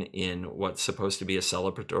situation, in what's supposed to be a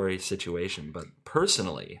celebratory situation. But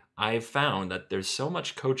personally, I've found that there's so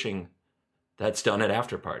much coaching that's done at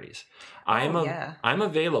after-parties. I'm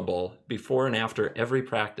available before and after every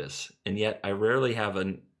practice, and yet I rarely have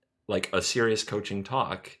a serious coaching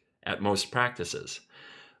talk at most practices.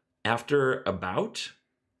 After a bout,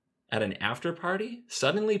 at an after party,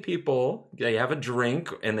 suddenly they have a drink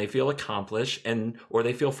and they feel accomplished or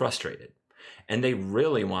they feel frustrated, and they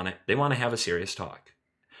really want to have a serious talk.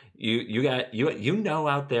 You know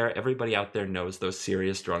out there, everybody out there knows those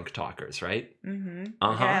serious drunk talkers, right? Mm-hmm.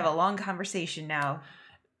 We're gonna have a long conversation now.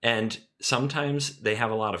 And sometimes they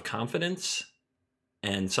have a lot of confidence.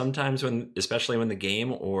 And sometimes especially when the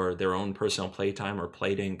game or their own personal playtime or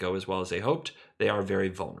play didn't go as well as they hoped, they are very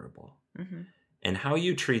vulnerable. Mm-hmm. And how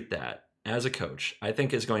you treat that as a coach, I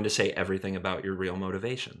think, is going to say everything about your real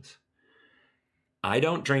motivations. I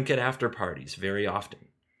don't drink at after parties very often.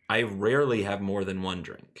 I rarely have more than one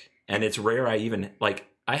drink. And it's rare I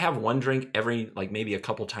have one drink every, maybe a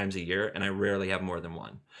couple times a year, and I rarely have more than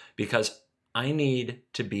one. Because I need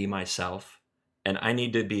to be myself. And I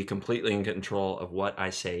need to be completely in control of what I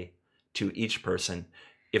say to each person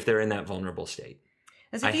if they're in that vulnerable state.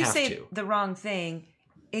 As if you say the wrong thing,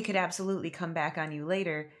 it could absolutely come back on you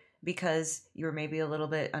later because you're maybe a little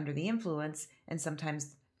bit under the influence and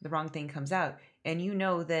sometimes the wrong thing comes out. And you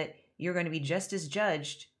know that you're going to be just as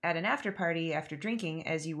judged at an after party after drinking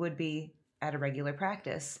as you would be at a regular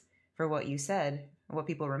practice for what you said, what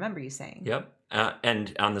people remember you saying. Yep.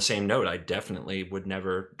 And on the same note, I definitely would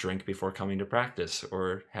never drink before coming to practice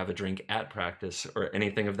or have a drink at practice or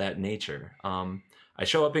anything of that nature. I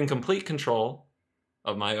show up in complete control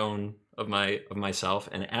of myself,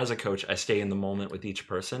 and as a coach, I stay in the moment with each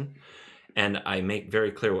person, and I make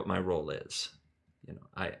very clear what my role is.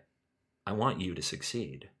 I want you to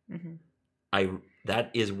succeed. Mm-hmm.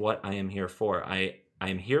 That is what I am here for. I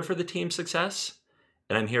am here for the team's success,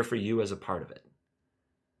 and I'm here for you as a part of it.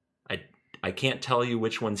 I can't tell you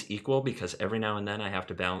which one's equal because every now and then I have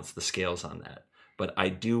to balance the scales on that. But I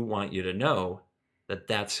do want you to know that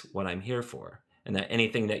that's what I'm here for. And that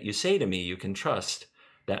anything that you say to me, you can trust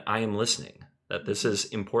that I am listening, that this is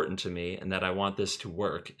important to me and that I want this to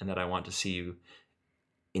work and that I want to see you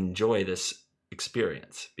enjoy this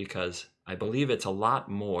experience because I believe it's a lot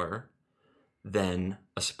more than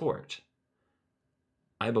a sport.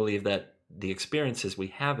 I believe that the experiences we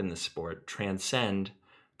have in the sport transcend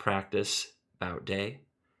practice, bout day,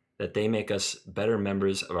 that they make us better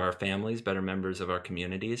members of our families, better members of our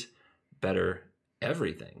communities, better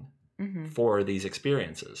everything for these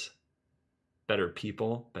experiences. Better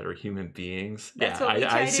people, better human beings. That's what we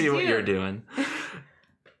try I see to what do. you're doing.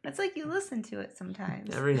 It's like you listen to it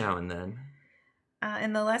sometimes. Every now and then.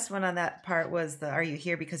 And the last one on that part was are you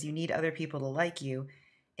here because you need other people to like you?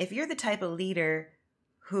 If you're the type of leader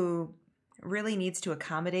who really needs to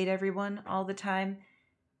accommodate everyone all the time,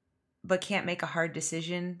 but can't make a hard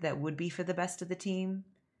decision that would be for the best of the team,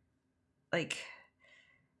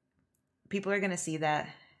 people are going to see that.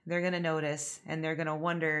 They're going to notice, and they're going to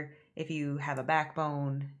wonder if you have a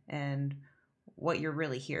backbone and what you're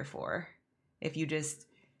really here for. If you just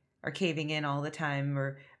are caving in all the time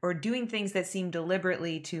or doing things that seem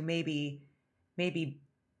deliberately to maybe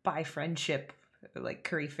buy friendship, like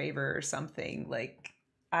curry favor or something.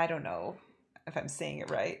 I don't know if I'm saying it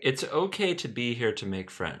right. It's okay to be here to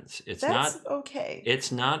make friends. That's okay.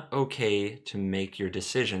 It's not okay to make your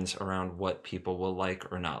decisions around what people will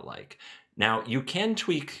like or not like. Now, you can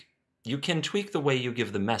tweak the way you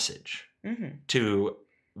give the message to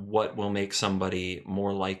what will make somebody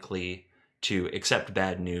more likely to accept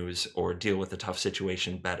bad news or deal with a tough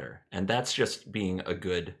situation better. And that's just being a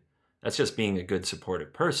good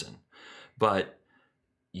supportive person. But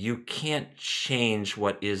you can't change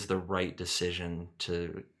what is the right decision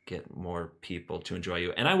to get more people to enjoy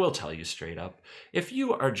you. And I will tell you straight up, if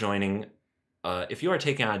you are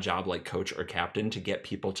taking on a job like coach or captain to get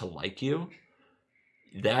people to like you,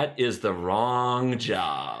 that is the wrong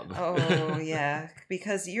job. Oh, yeah.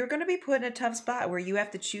 Because you're going to be put in a tough spot where you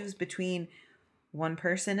have to choose between one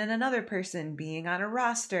person and another person being on a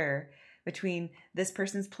roster, between this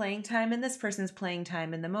person's playing time and this person's playing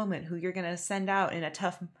time in the moment, who you're going to send out in a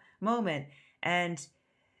tough moment. And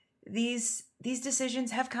these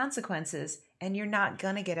decisions have consequences, and you're not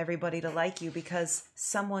going to get everybody to like you because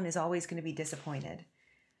someone is always going to be disappointed.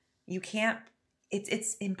 You can't,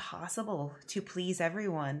 it's impossible to please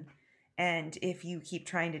everyone. And if you keep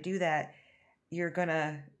trying to do that, you're going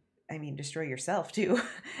to, destroy yourself too.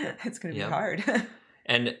 It's going to be hard.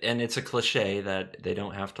 And it's a cliche that they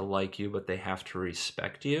don't have to like you, but they have to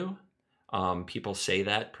respect you. People say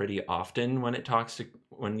that pretty often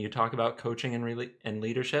when you talk about coaching and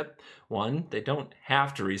leadership. One, they don't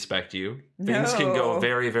have to respect you. Things can go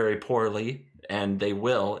very, very poorly, and they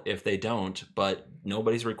will if they don't. But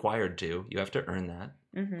nobody's required to. You have to earn that.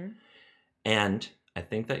 Mm-hmm. And I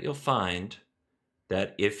think that you'll find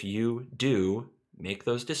that if you do make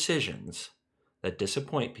those decisions that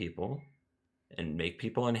disappoint people and make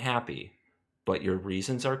people unhappy, but your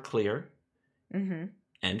reasons are clear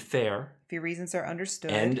and fair. If your reasons are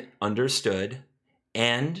understood.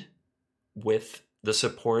 And with the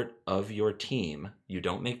support of your team, you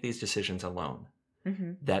don't make these decisions alone.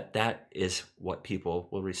 Mm-hmm. That is what people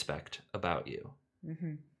will respect about you.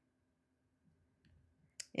 Mm-hmm.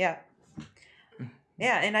 Yeah.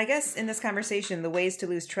 Yeah, and I guess in this conversation, the ways to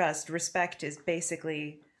lose trust, respect is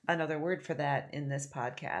basically another word for that in this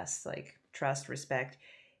podcast. Like trust, respect.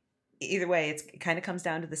 Either way, it kind of comes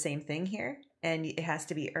down to the same thing here, and it has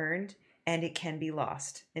to be earned, and it can be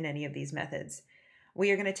lost in any of these methods. We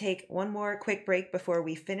are going to take one more quick break before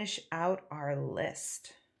we finish out our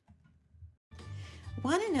list.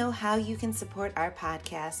 Want to know how you can support our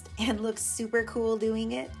podcast and look super cool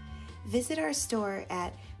doing it? Visit our store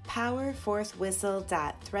at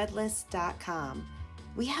powerfourthwhistle.threadless.com.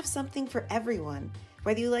 We have something for everyone.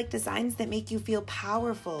 Whether you like designs that make you feel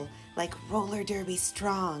powerful, like roller derby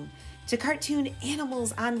strong, to cartoon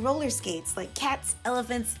animals on roller skates like cats,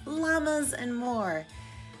 elephants, llamas, and more.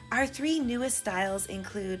 Our 3 newest styles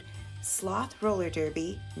include Sloth Roller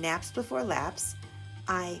Derby, Naps Before Laps,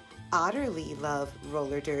 I Utterly Love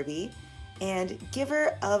Roller Derby, and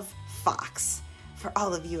Giver of Fox, for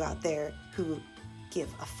all of you out there who give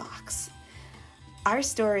a fox. Our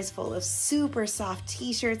store is full of super soft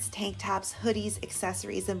t-shirts, tank tops, hoodies,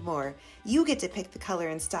 accessories, and more. You get to pick the color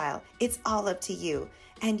and style. It's all up to you.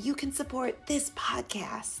 And you can support this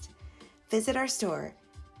podcast. Visit our store,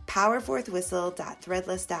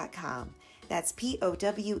 powerfourthwhistle.threadless.com. That's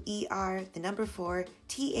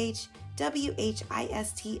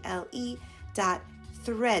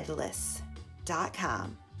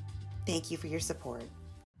POWER4THWHISTLE.threadless.com. Thank you for your support.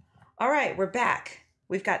 All right, we're back.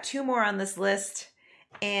 We've got 2 more on this list.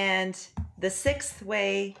 And the 6th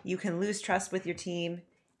way you can lose trust with your team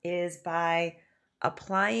is by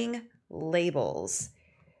applying labels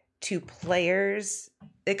to players.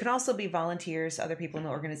 It can also be volunteers, other people in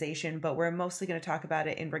the organization, but we're mostly going to talk about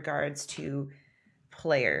it in regards to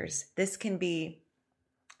players. This can be,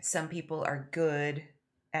 some people are good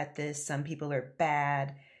at this, some people are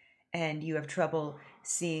bad, and you have trouble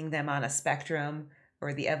seeing them on a spectrum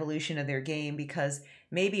or the evolution of their game because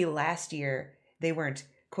maybe last year they weren't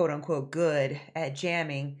quote unquote good at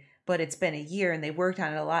jamming, but it's been a year and they worked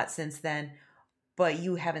on it a lot since then, but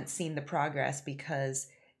you haven't seen the progress because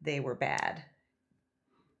they were bad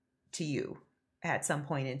to you at some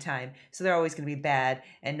point in time. So they're always going to be bad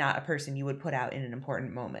and not a person you would put out in an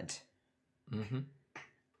important moment. Mm-hmm.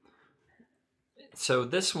 So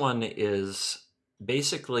this one is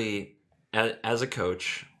basically, as a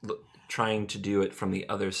coach, trying to do it from the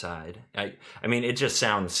other side. I mean, it just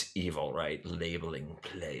sounds evil, right? Labeling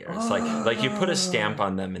players. Like you put a stamp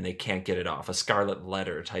on them and they can't get it off. A scarlet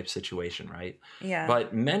letter type situation, right? Yeah.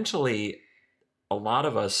 But mentally, a lot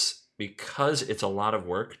of us, because it's a lot of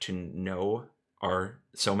work to know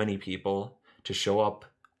so many people, to show up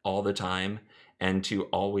all the time, and to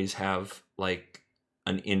always have like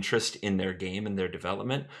an interest in their game and their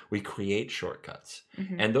development, we create shortcuts.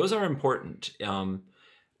 Mm-hmm. And those are important.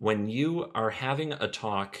 When you are having a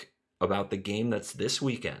talk about the game that's this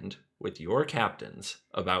weekend with your captains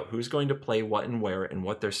about who's going to play what and where and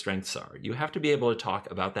what their strengths are, you have to be able to talk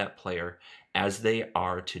about that player as they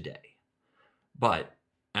are today. But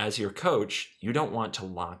as your coach, you don't want to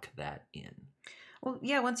lock that in. Well,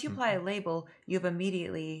 yeah, once you apply a label, you've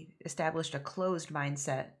immediately established a closed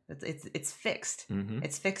mindset. It's fixed. Mm-hmm.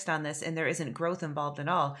 It's fixed on this, and there isn't growth involved at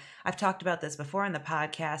all. I've talked about this before in the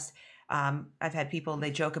podcast. I've had people,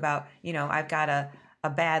 they joke about, I've got a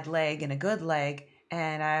bad leg and a good leg.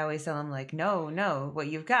 And I always tell them like, no, what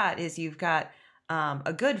you've got is you've got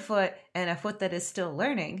a good foot and a foot that is still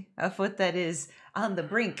learning, a foot that is on the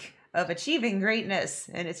brink of achieving greatness.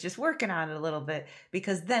 And it's just working on it a little bit,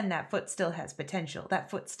 because then that foot still has potential. That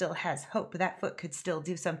foot still has hope. That foot could still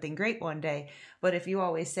do something great one day. But if you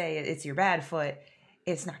always say it's your bad foot,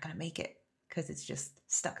 it's not going to make it, because it's just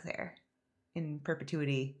stuck there in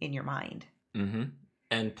perpetuity in your mind. Mm-hmm.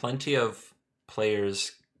 And plenty of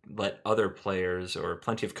players let other players, or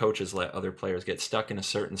plenty of coaches let other players get stuck in a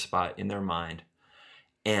certain spot in their mind.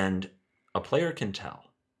 And a player can tell.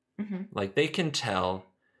 Mm-hmm. Like they can tell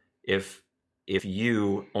if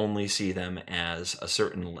you only see them as a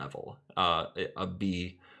certain level, a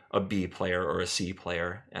B player or a C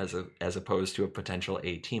player as opposed to a potential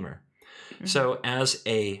A teamer. Mm-hmm. So as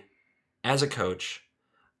a coach,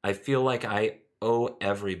 I feel like I owe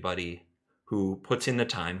everybody who puts in the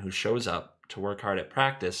time, who shows up to work hard at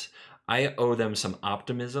practice, I owe them some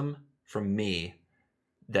optimism from me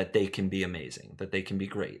that they can be amazing, that they can be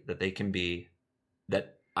great, that they can be,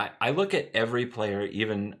 that I look at every player,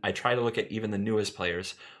 I try to look at even the newest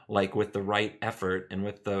players, like with the right effort and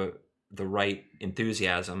with the right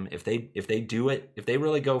enthusiasm. If they do it, if they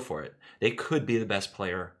really go for it, they could be the best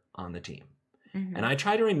player on the team. Mm-hmm. And I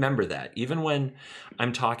try to remember that even when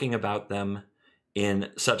I'm talking about them in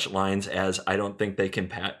such lines as I don't think they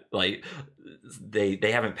can they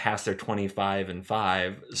haven't passed their 25 and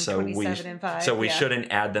 5, so 27 and 5, we yeah.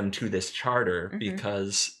 shouldn't add them to this charter Mm-hmm.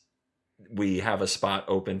 because we have a spot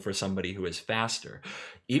open for somebody who is faster.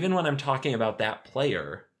 Even when I'm talking about that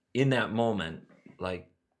player in that moment, like,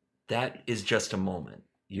 that is just a moment.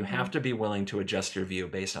 You Mm-hmm. have to be willing to adjust your view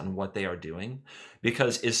based on what they are doing,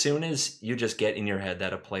 because as soon as you just get in your head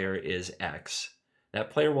that a player is X,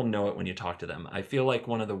 that player will know it when you talk to them. I feel like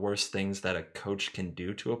one of the worst things that a coach can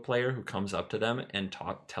do to a player who comes up to them and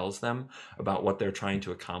tells them about what they're trying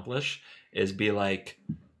to accomplish is be like,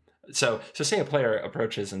 so say a player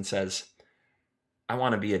approaches and says, I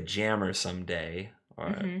want to be a jammer someday,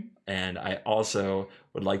 Mm-hmm. and I also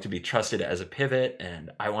would like to be trusted as a pivot, and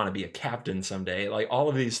I want to be a captain someday. Like, all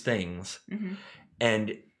of these things. Mm-hmm.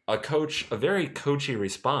 And a very coachy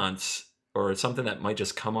response, or something that might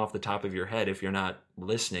just come off the top of your head if you're not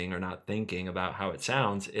listening or not thinking about how it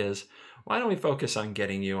sounds, is, why don't we focus on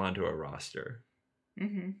getting you onto a roster?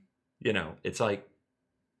 Mm-hmm. You know, it's like,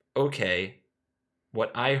 okay,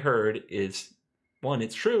 what I heard is, one,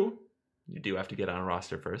 it's true. You do have to get on a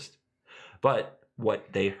roster first. But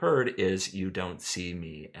what they heard is, you don't see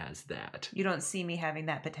me as that. You don't see me having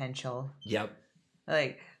that potential. Yep.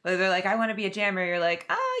 Like, they're like, I want to be a jammer. You're like,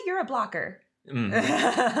 you're a blocker.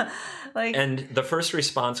 Like, and the first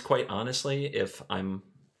response, quite honestly, if I'm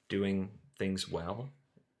doing things well,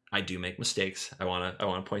 I do make mistakes. I want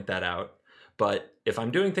to point that out. But if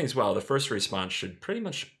I'm doing things well, the first response should pretty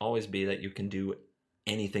much always be that you can do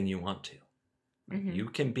anything you want to. mm-hmm. You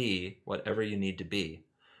can be whatever you need to be.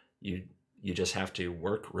 You just have to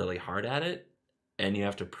work really hard at it, and you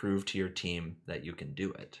have to prove to your team that you can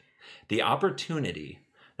do it. The opportunity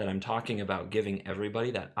that I'm talking about, giving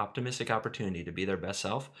everybody that optimistic opportunity to be their best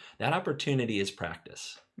self, that opportunity is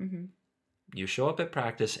practice. Mm-hmm. You show up at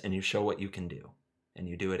practice and you show what you can do, and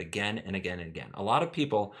you do it again and again and again. A lot of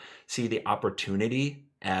people see the opportunity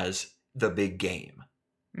as the big game.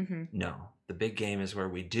 Mm-hmm. No, the big game is where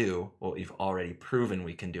we do what we've already proven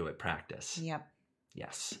we can do at practice. Yep.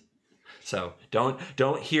 Yes. So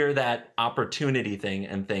don't hear that opportunity thing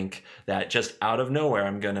and think that just out of nowhere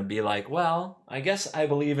I'm going to be like, well, I guess I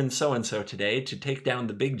believe in so-and-so today to take down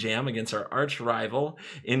the big jam against our arch rival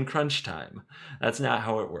in crunch time. That's not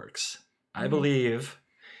how it works. I believe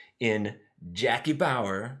in Jackie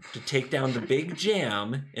Bauer to take down the big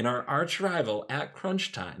jam in our arch rival at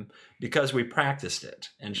crunch time because we practiced it,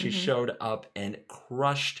 and she showed up and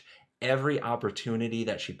crushed every opportunity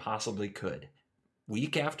that she possibly could.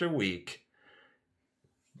 Week after week,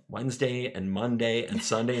 Wednesday and Monday and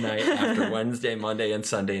Sunday night after Wednesday, Monday, and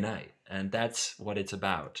Sunday night. And that's what it's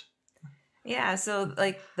about. Yeah, so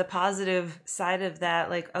like the positive side of that,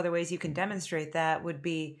 like other ways you can demonstrate that would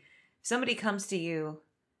be, if somebody comes to you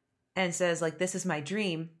and says like, this is my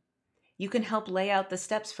dream, you can help lay out the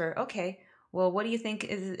steps for, okay, well, what do you think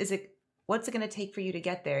what's it going to take for you to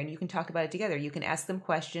get there? And you can talk about it together. You can ask them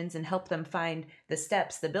questions and help them find the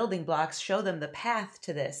steps, the building blocks, show them the path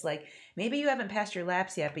to this. Like, maybe you haven't passed your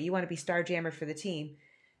laps yet, but you want to be star jammer for the team.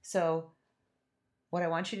 So what I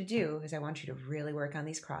want you to do is I want you to really work on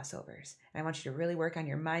these crossovers. And I want you to really work on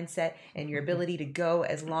your mindset and your ability to go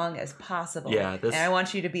as long as possible. Yeah, and I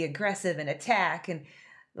want you to be aggressive and attack, and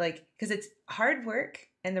like, because it's hard work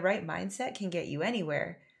and the right mindset can get you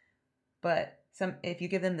anywhere. But if you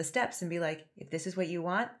give them the steps and be like, if this is what you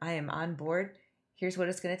want, I am on board. Here's what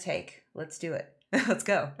it's going to take. Let's do it. Let's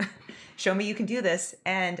go. Show me you can do this,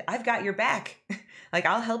 and I've got your back. Like,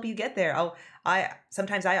 I'll help you get there.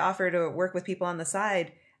 Sometimes I offer to work with people on the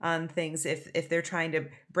side on things if they're trying to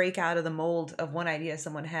break out of the mold of one idea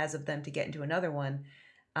someone has of them to get into another one.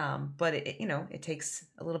 But it takes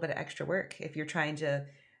a little bit of extra work if you're trying to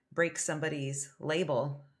break somebody's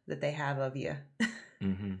label that they have of you.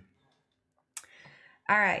 Mm-hmm.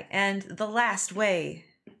 All right. And the last way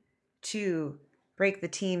to break the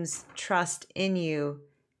team's trust in you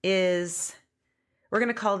is, we're going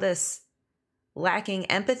to call this lacking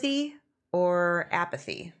empathy or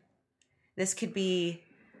apathy. This could be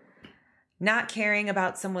not caring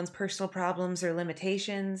about someone's personal problems or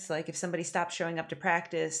limitations. Like, if somebody stops showing up to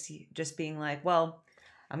practice, just being like, well,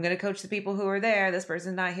 I'm going to coach the people who are there. This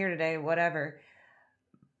person's not here today, whatever.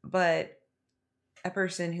 But a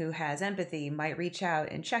person who has empathy might reach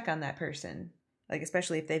out and check on that person, like,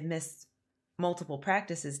 especially if they've missed multiple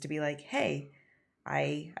practices, to be like, hey,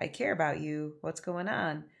 I care about you. What's going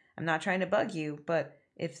on? I'm not trying to bug you, but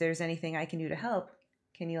if there's anything I can do to help,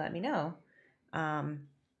 can you let me know?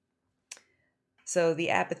 So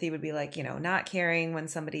the apathy would be like, not caring when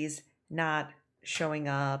somebody's not showing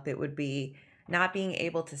up. It would be not being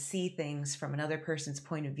able to see things from another person's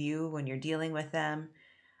point of view when you're dealing with them.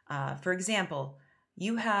 For example,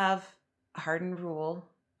 you have a hardened rule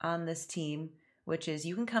on this team, which is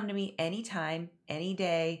you can come to me anytime, any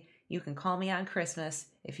day. You can call me on Christmas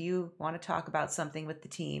if you want to talk about something with the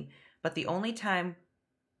team. But the only time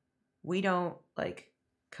we don't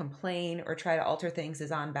complain or try to alter things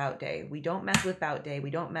is on bout day. We don't mess with bout day. We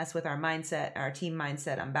don't mess with our mindset, our team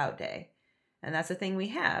mindset on bout day. And that's the thing we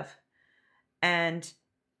have. And,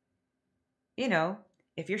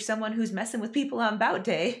 if you're someone who's messing with people on bout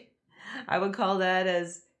day, I would call that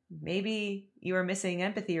as maybe you are missing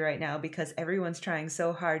empathy right now, because everyone's trying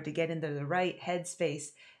so hard to get into the right headspace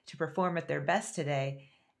to perform at their best today.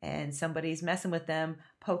 And somebody's messing with them,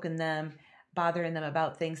 poking them, bothering them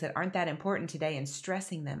about things that aren't that important today and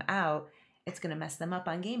stressing them out. It's going to mess them up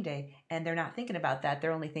on game day. And they're not thinking about that.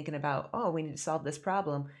 They're only thinking about, oh, we need to solve this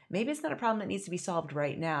problem. Maybe it's not a problem that needs to be solved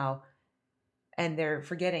right now. And they're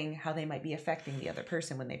forgetting how they might be affecting the other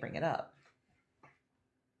person when they bring it up.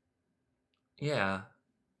 Yeah.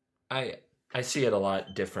 I see it a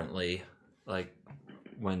lot differently, like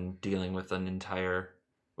when dealing with an entire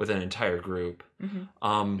group.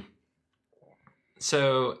 Mm-hmm.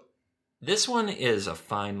 So this one is a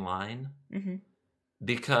fine line, mm-hmm.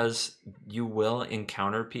 because you will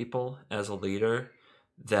encounter people as a leader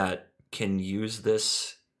that can use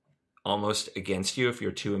this almost against you if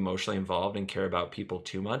you're too emotionally involved and care about people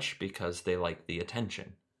too much, because they like the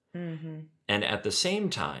attention. Mm-hmm. And at the same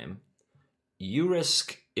time, you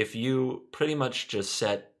risk, if you pretty much just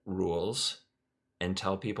set rules and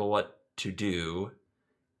tell people what to do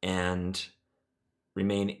and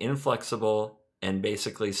remain inflexible and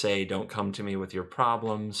basically say, don't come to me with your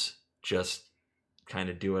problems, just kind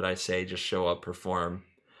of do what I say, just show up, perform.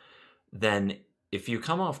 Then if you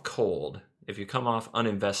come off cold, if you come off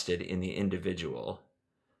uninvested in the individual,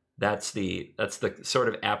 that's the sort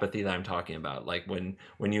of apathy that I'm talking about. Like when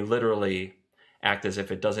you literally act as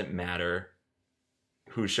if it doesn't matter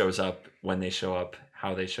who shows up, when they show up,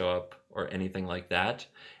 how they show up, or anything like that.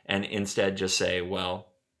 And instead just say, well,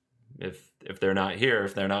 if they're not here,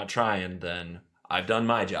 if they're not trying, then I've done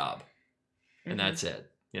my job. And that's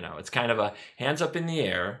it. It's kind of a hands up in the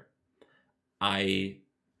air. I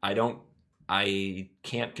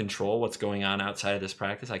can't control what's going on outside of this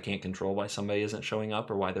practice. I can't control why somebody isn't showing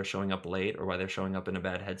up, or why they're showing up late, or why they're showing up in a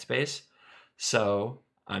bad headspace. So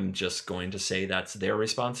I'm just going to say that's their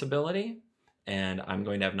responsibility, and I'm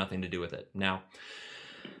going to have nothing to do with it. Now,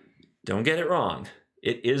 don't get it wrong.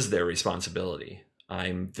 It is their responsibility.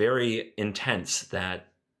 I'm very intense that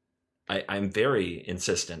I'm very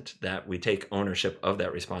insistent that we take ownership of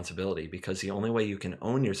that responsibility, because the only way you can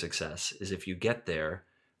own your success is if you get there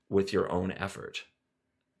with your own effort.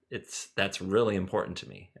 That's really important to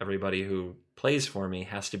me. Everybody who plays for me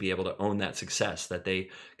has to be able to own that success, that they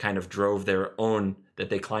kind of drove their own, that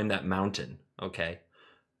they climbed that mountain, okay?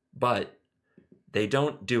 But they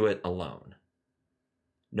don't do it alone.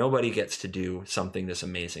 Nobody gets to do something this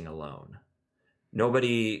amazing alone.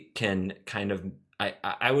 Nobody can kind of,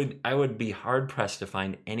 I would be hard pressed to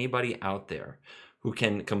find anybody out there who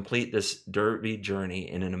can complete this derby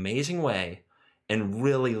journey in an amazing way and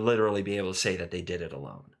really literally be able to say that they did it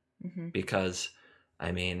alone. Mm-hmm. Because,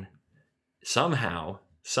 somehow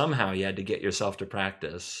you had to get yourself to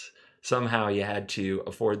practice. Somehow you had to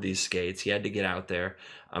afford these skates. You had to get out there.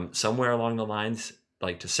 Somewhere along the lines,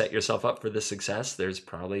 like to set yourself up for this success, there's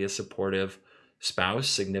probably a supportive spouse,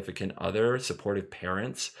 significant other, supportive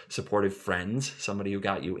parents, supportive friends, somebody who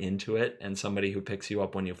got you into it, and somebody who picks you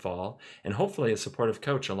up when you fall, and hopefully a supportive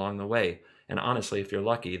coach along the way. And honestly, if you're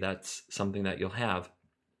lucky, that's something that you'll have.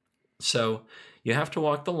 So you have to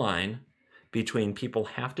walk the line between people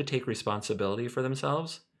have to take responsibility for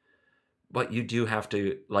themselves, but you do have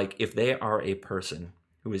to, if they are a person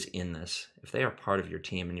who is in this, if they are part of your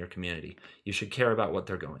team and your community, you should care about what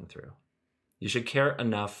they're going through. You should care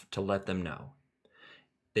enough to let them know.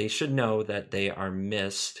 They should know that they are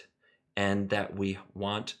missed, and that we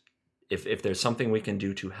want, if there's something we can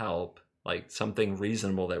do to help, like something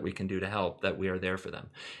reasonable that we can do to help, that we are there for them.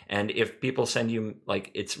 And if people send you,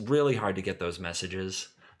 it's really hard to get those messages,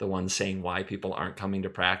 the ones saying why people aren't coming to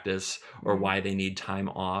practice, or why they need time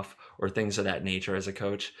off, or things of that nature as a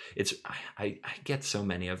coach. I get so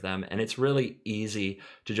many of them, and it's really easy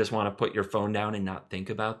to just want to put your phone down and not think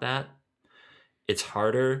about that. It's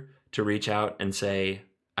harder to reach out and say,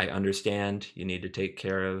 I understand you need to take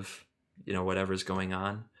care of, whatever's going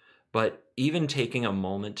on. But even taking a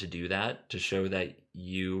moment to do that, to show that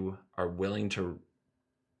you are willing to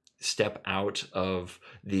step out of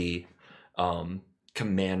the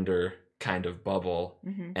commander kind of bubble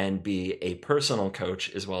and be a personal coach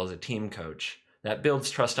as well as a team coach. That builds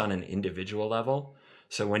trust on an individual level.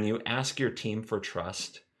 So when you ask your team for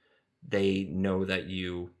trust, they know that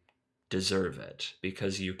you deserve it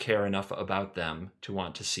because you care enough about them to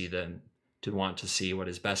want to see what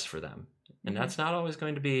is best for them. And that's not always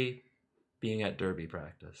going to be being at derby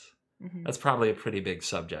practice. That's probably a pretty big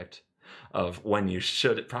subject of when you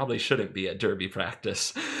probably shouldn't be at derby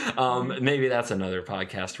practice. Maybe that's another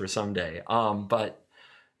podcast for someday. But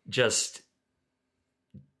just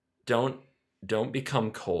don't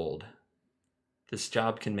become cold. This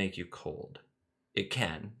job can make you cold. It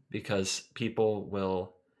can, because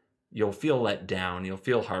you'll feel let down. You'll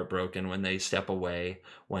feel heartbroken when they step away,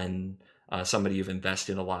 when somebody you've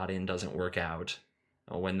invested a lot in doesn't work out,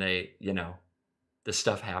 when this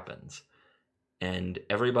stuff happens. And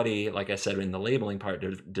everybody, like I said, in the labeling part,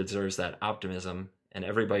 deserves that optimism, and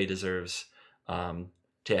everybody deserves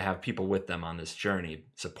to have people with them on this journey,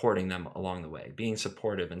 supporting them along the way. Being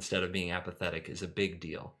supportive instead of being apathetic is a big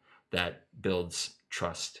deal that builds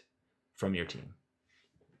trust from your team.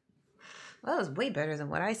 Well, that was way better than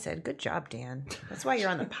what I said. Good job, Dan. That's why you're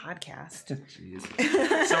on the podcast. Jeez.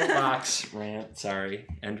 Soapbox rant. Sorry.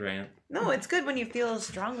 End rant. No, it's good when you feel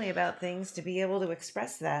strongly about things to be able to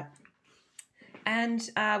express that. And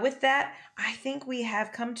with that, I think we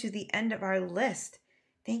have come to the end of our list.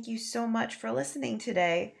 Thank you so much for listening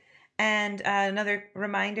today. And another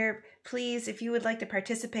reminder, please, if you would like to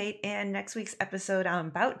participate in next week's episode on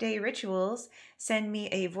Bout Day rituals, send me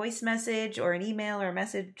a voice message or an email or a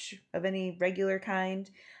message of any regular kind.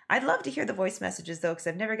 I'd love to hear the voice messages, though, because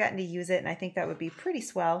I've never gotten to use it, and I think that would be pretty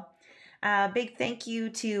swell. Big thank you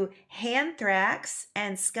to Hanthrax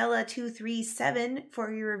and Skella237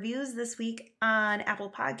 for your reviews this week on Apple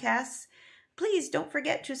Podcasts. Please don't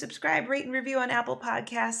forget to subscribe, rate, and review on Apple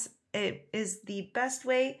Podcasts. It is the best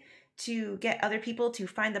way to get other people to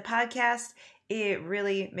find the podcast. It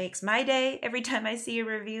really makes my day every time I see a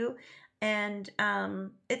review. And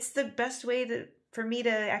it's the best way for me to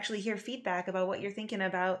actually hear feedback about what you're thinking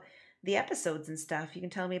about the episodes and stuff. You can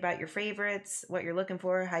tell me about your favorites, what you're looking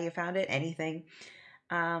for, how you found it, anything.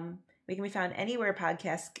 We can be found anywhere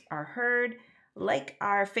podcasts are heard, like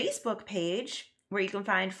our Facebook page, where you can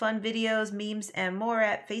find fun videos, memes, and more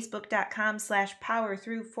at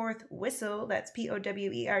facebook.com/powerthroughfourthwhistle. That's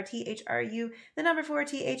POWERTHRU, the number 4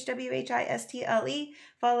 THWHISTLE.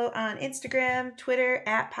 Follow on Instagram, Twitter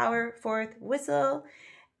at powerfourthwhistle.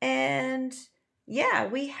 And yeah,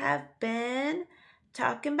 we have been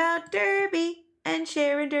talking about Derby and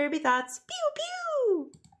sharing Derby thoughts. Pew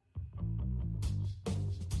pew!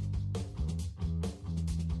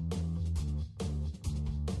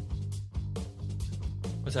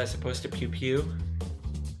 Was I supposed to pew pew?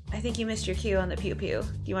 I think you missed your cue on the pew pew. Do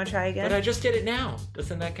you want to try again? But I just did it now.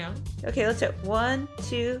 Doesn't that count? Okay, let's do it. 1,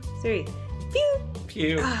 2, 3. Pew!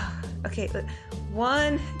 Pew. Okay,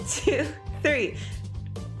 1, 2, 3.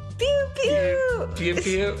 Pew pew! Pew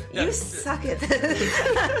pew. You suck at this.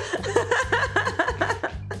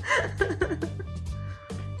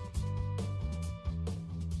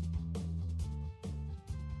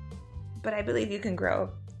 But I believe you can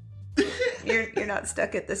grow. You're not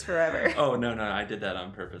stuck at this forever. Oh, no, I did that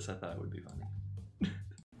on purpose. I thought it would be funny.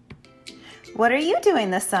 What are you doing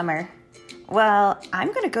this summer? Well, I'm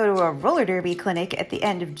going to go to a roller derby clinic at the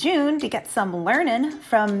end of June to get some learning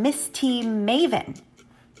from Miss T Maven.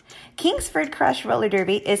 Kingsford Crush Roller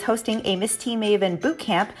Derby is hosting a Miss T Maven boot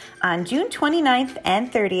camp on June 29th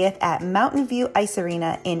and 30th at Mountain View Ice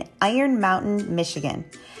Arena in Iron Mountain, Michigan.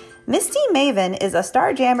 Miss T Maven is a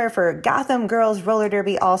star jammer for Gotham Girls Roller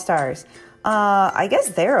Derby All-Stars. I guess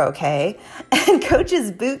they're okay. And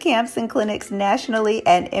coaches boot camps and clinics nationally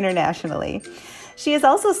and internationally. She has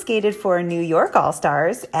also skated for New York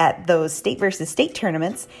All-Stars at those state versus state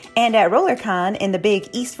tournaments and at RollerCon in the big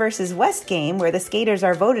East versus West game where the skaters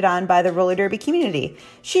are voted on by the roller derby community.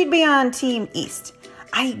 She'd be on Team East.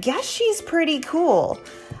 I guess she's pretty cool.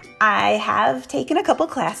 I have taken a couple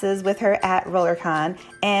classes with her at RollerCon,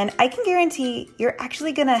 and I can guarantee you're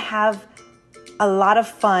actually going to have a lot of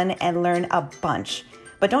fun and learn a bunch.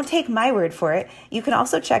 But don't take my word for it. You can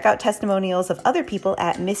also check out testimonials of other people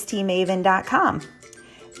at misstmaven.com.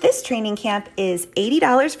 This training camp is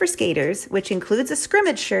 $80 for skaters, which includes a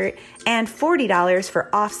scrimmage shirt, and $40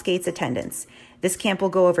 for off-skates attendance. This camp will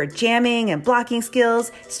go over jamming and blocking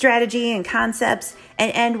skills, strategy and concepts,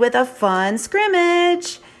 and end with a fun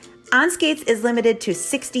scrimmage. On Skates is limited to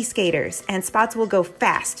 60 skaters, and spots will go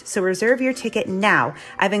fast, so reserve your ticket now.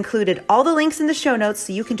 I've included all the links in the show notes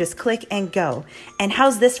so you can just click and go. And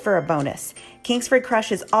how's this for a bonus? Kingsford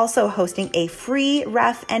Crush is also hosting a free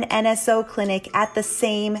ref and NSO clinic at the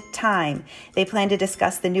same time. They plan to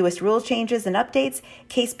discuss the newest rule changes and updates,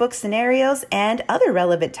 casebook scenarios, and other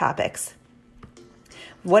relevant topics.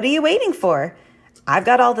 What are you waiting for? I've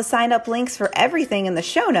got all the sign-up links for everything in the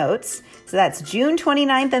show notes. So that's June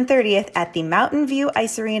 29th and 30th at the Mountain View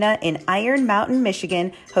Ice Arena in Iron Mountain,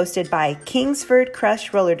 Michigan, hosted by Kingsford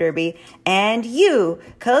Crush Roller Derby. And you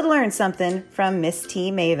could learn something from Miss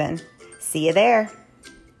T. Maven. See you there.